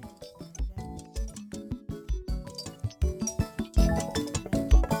listening.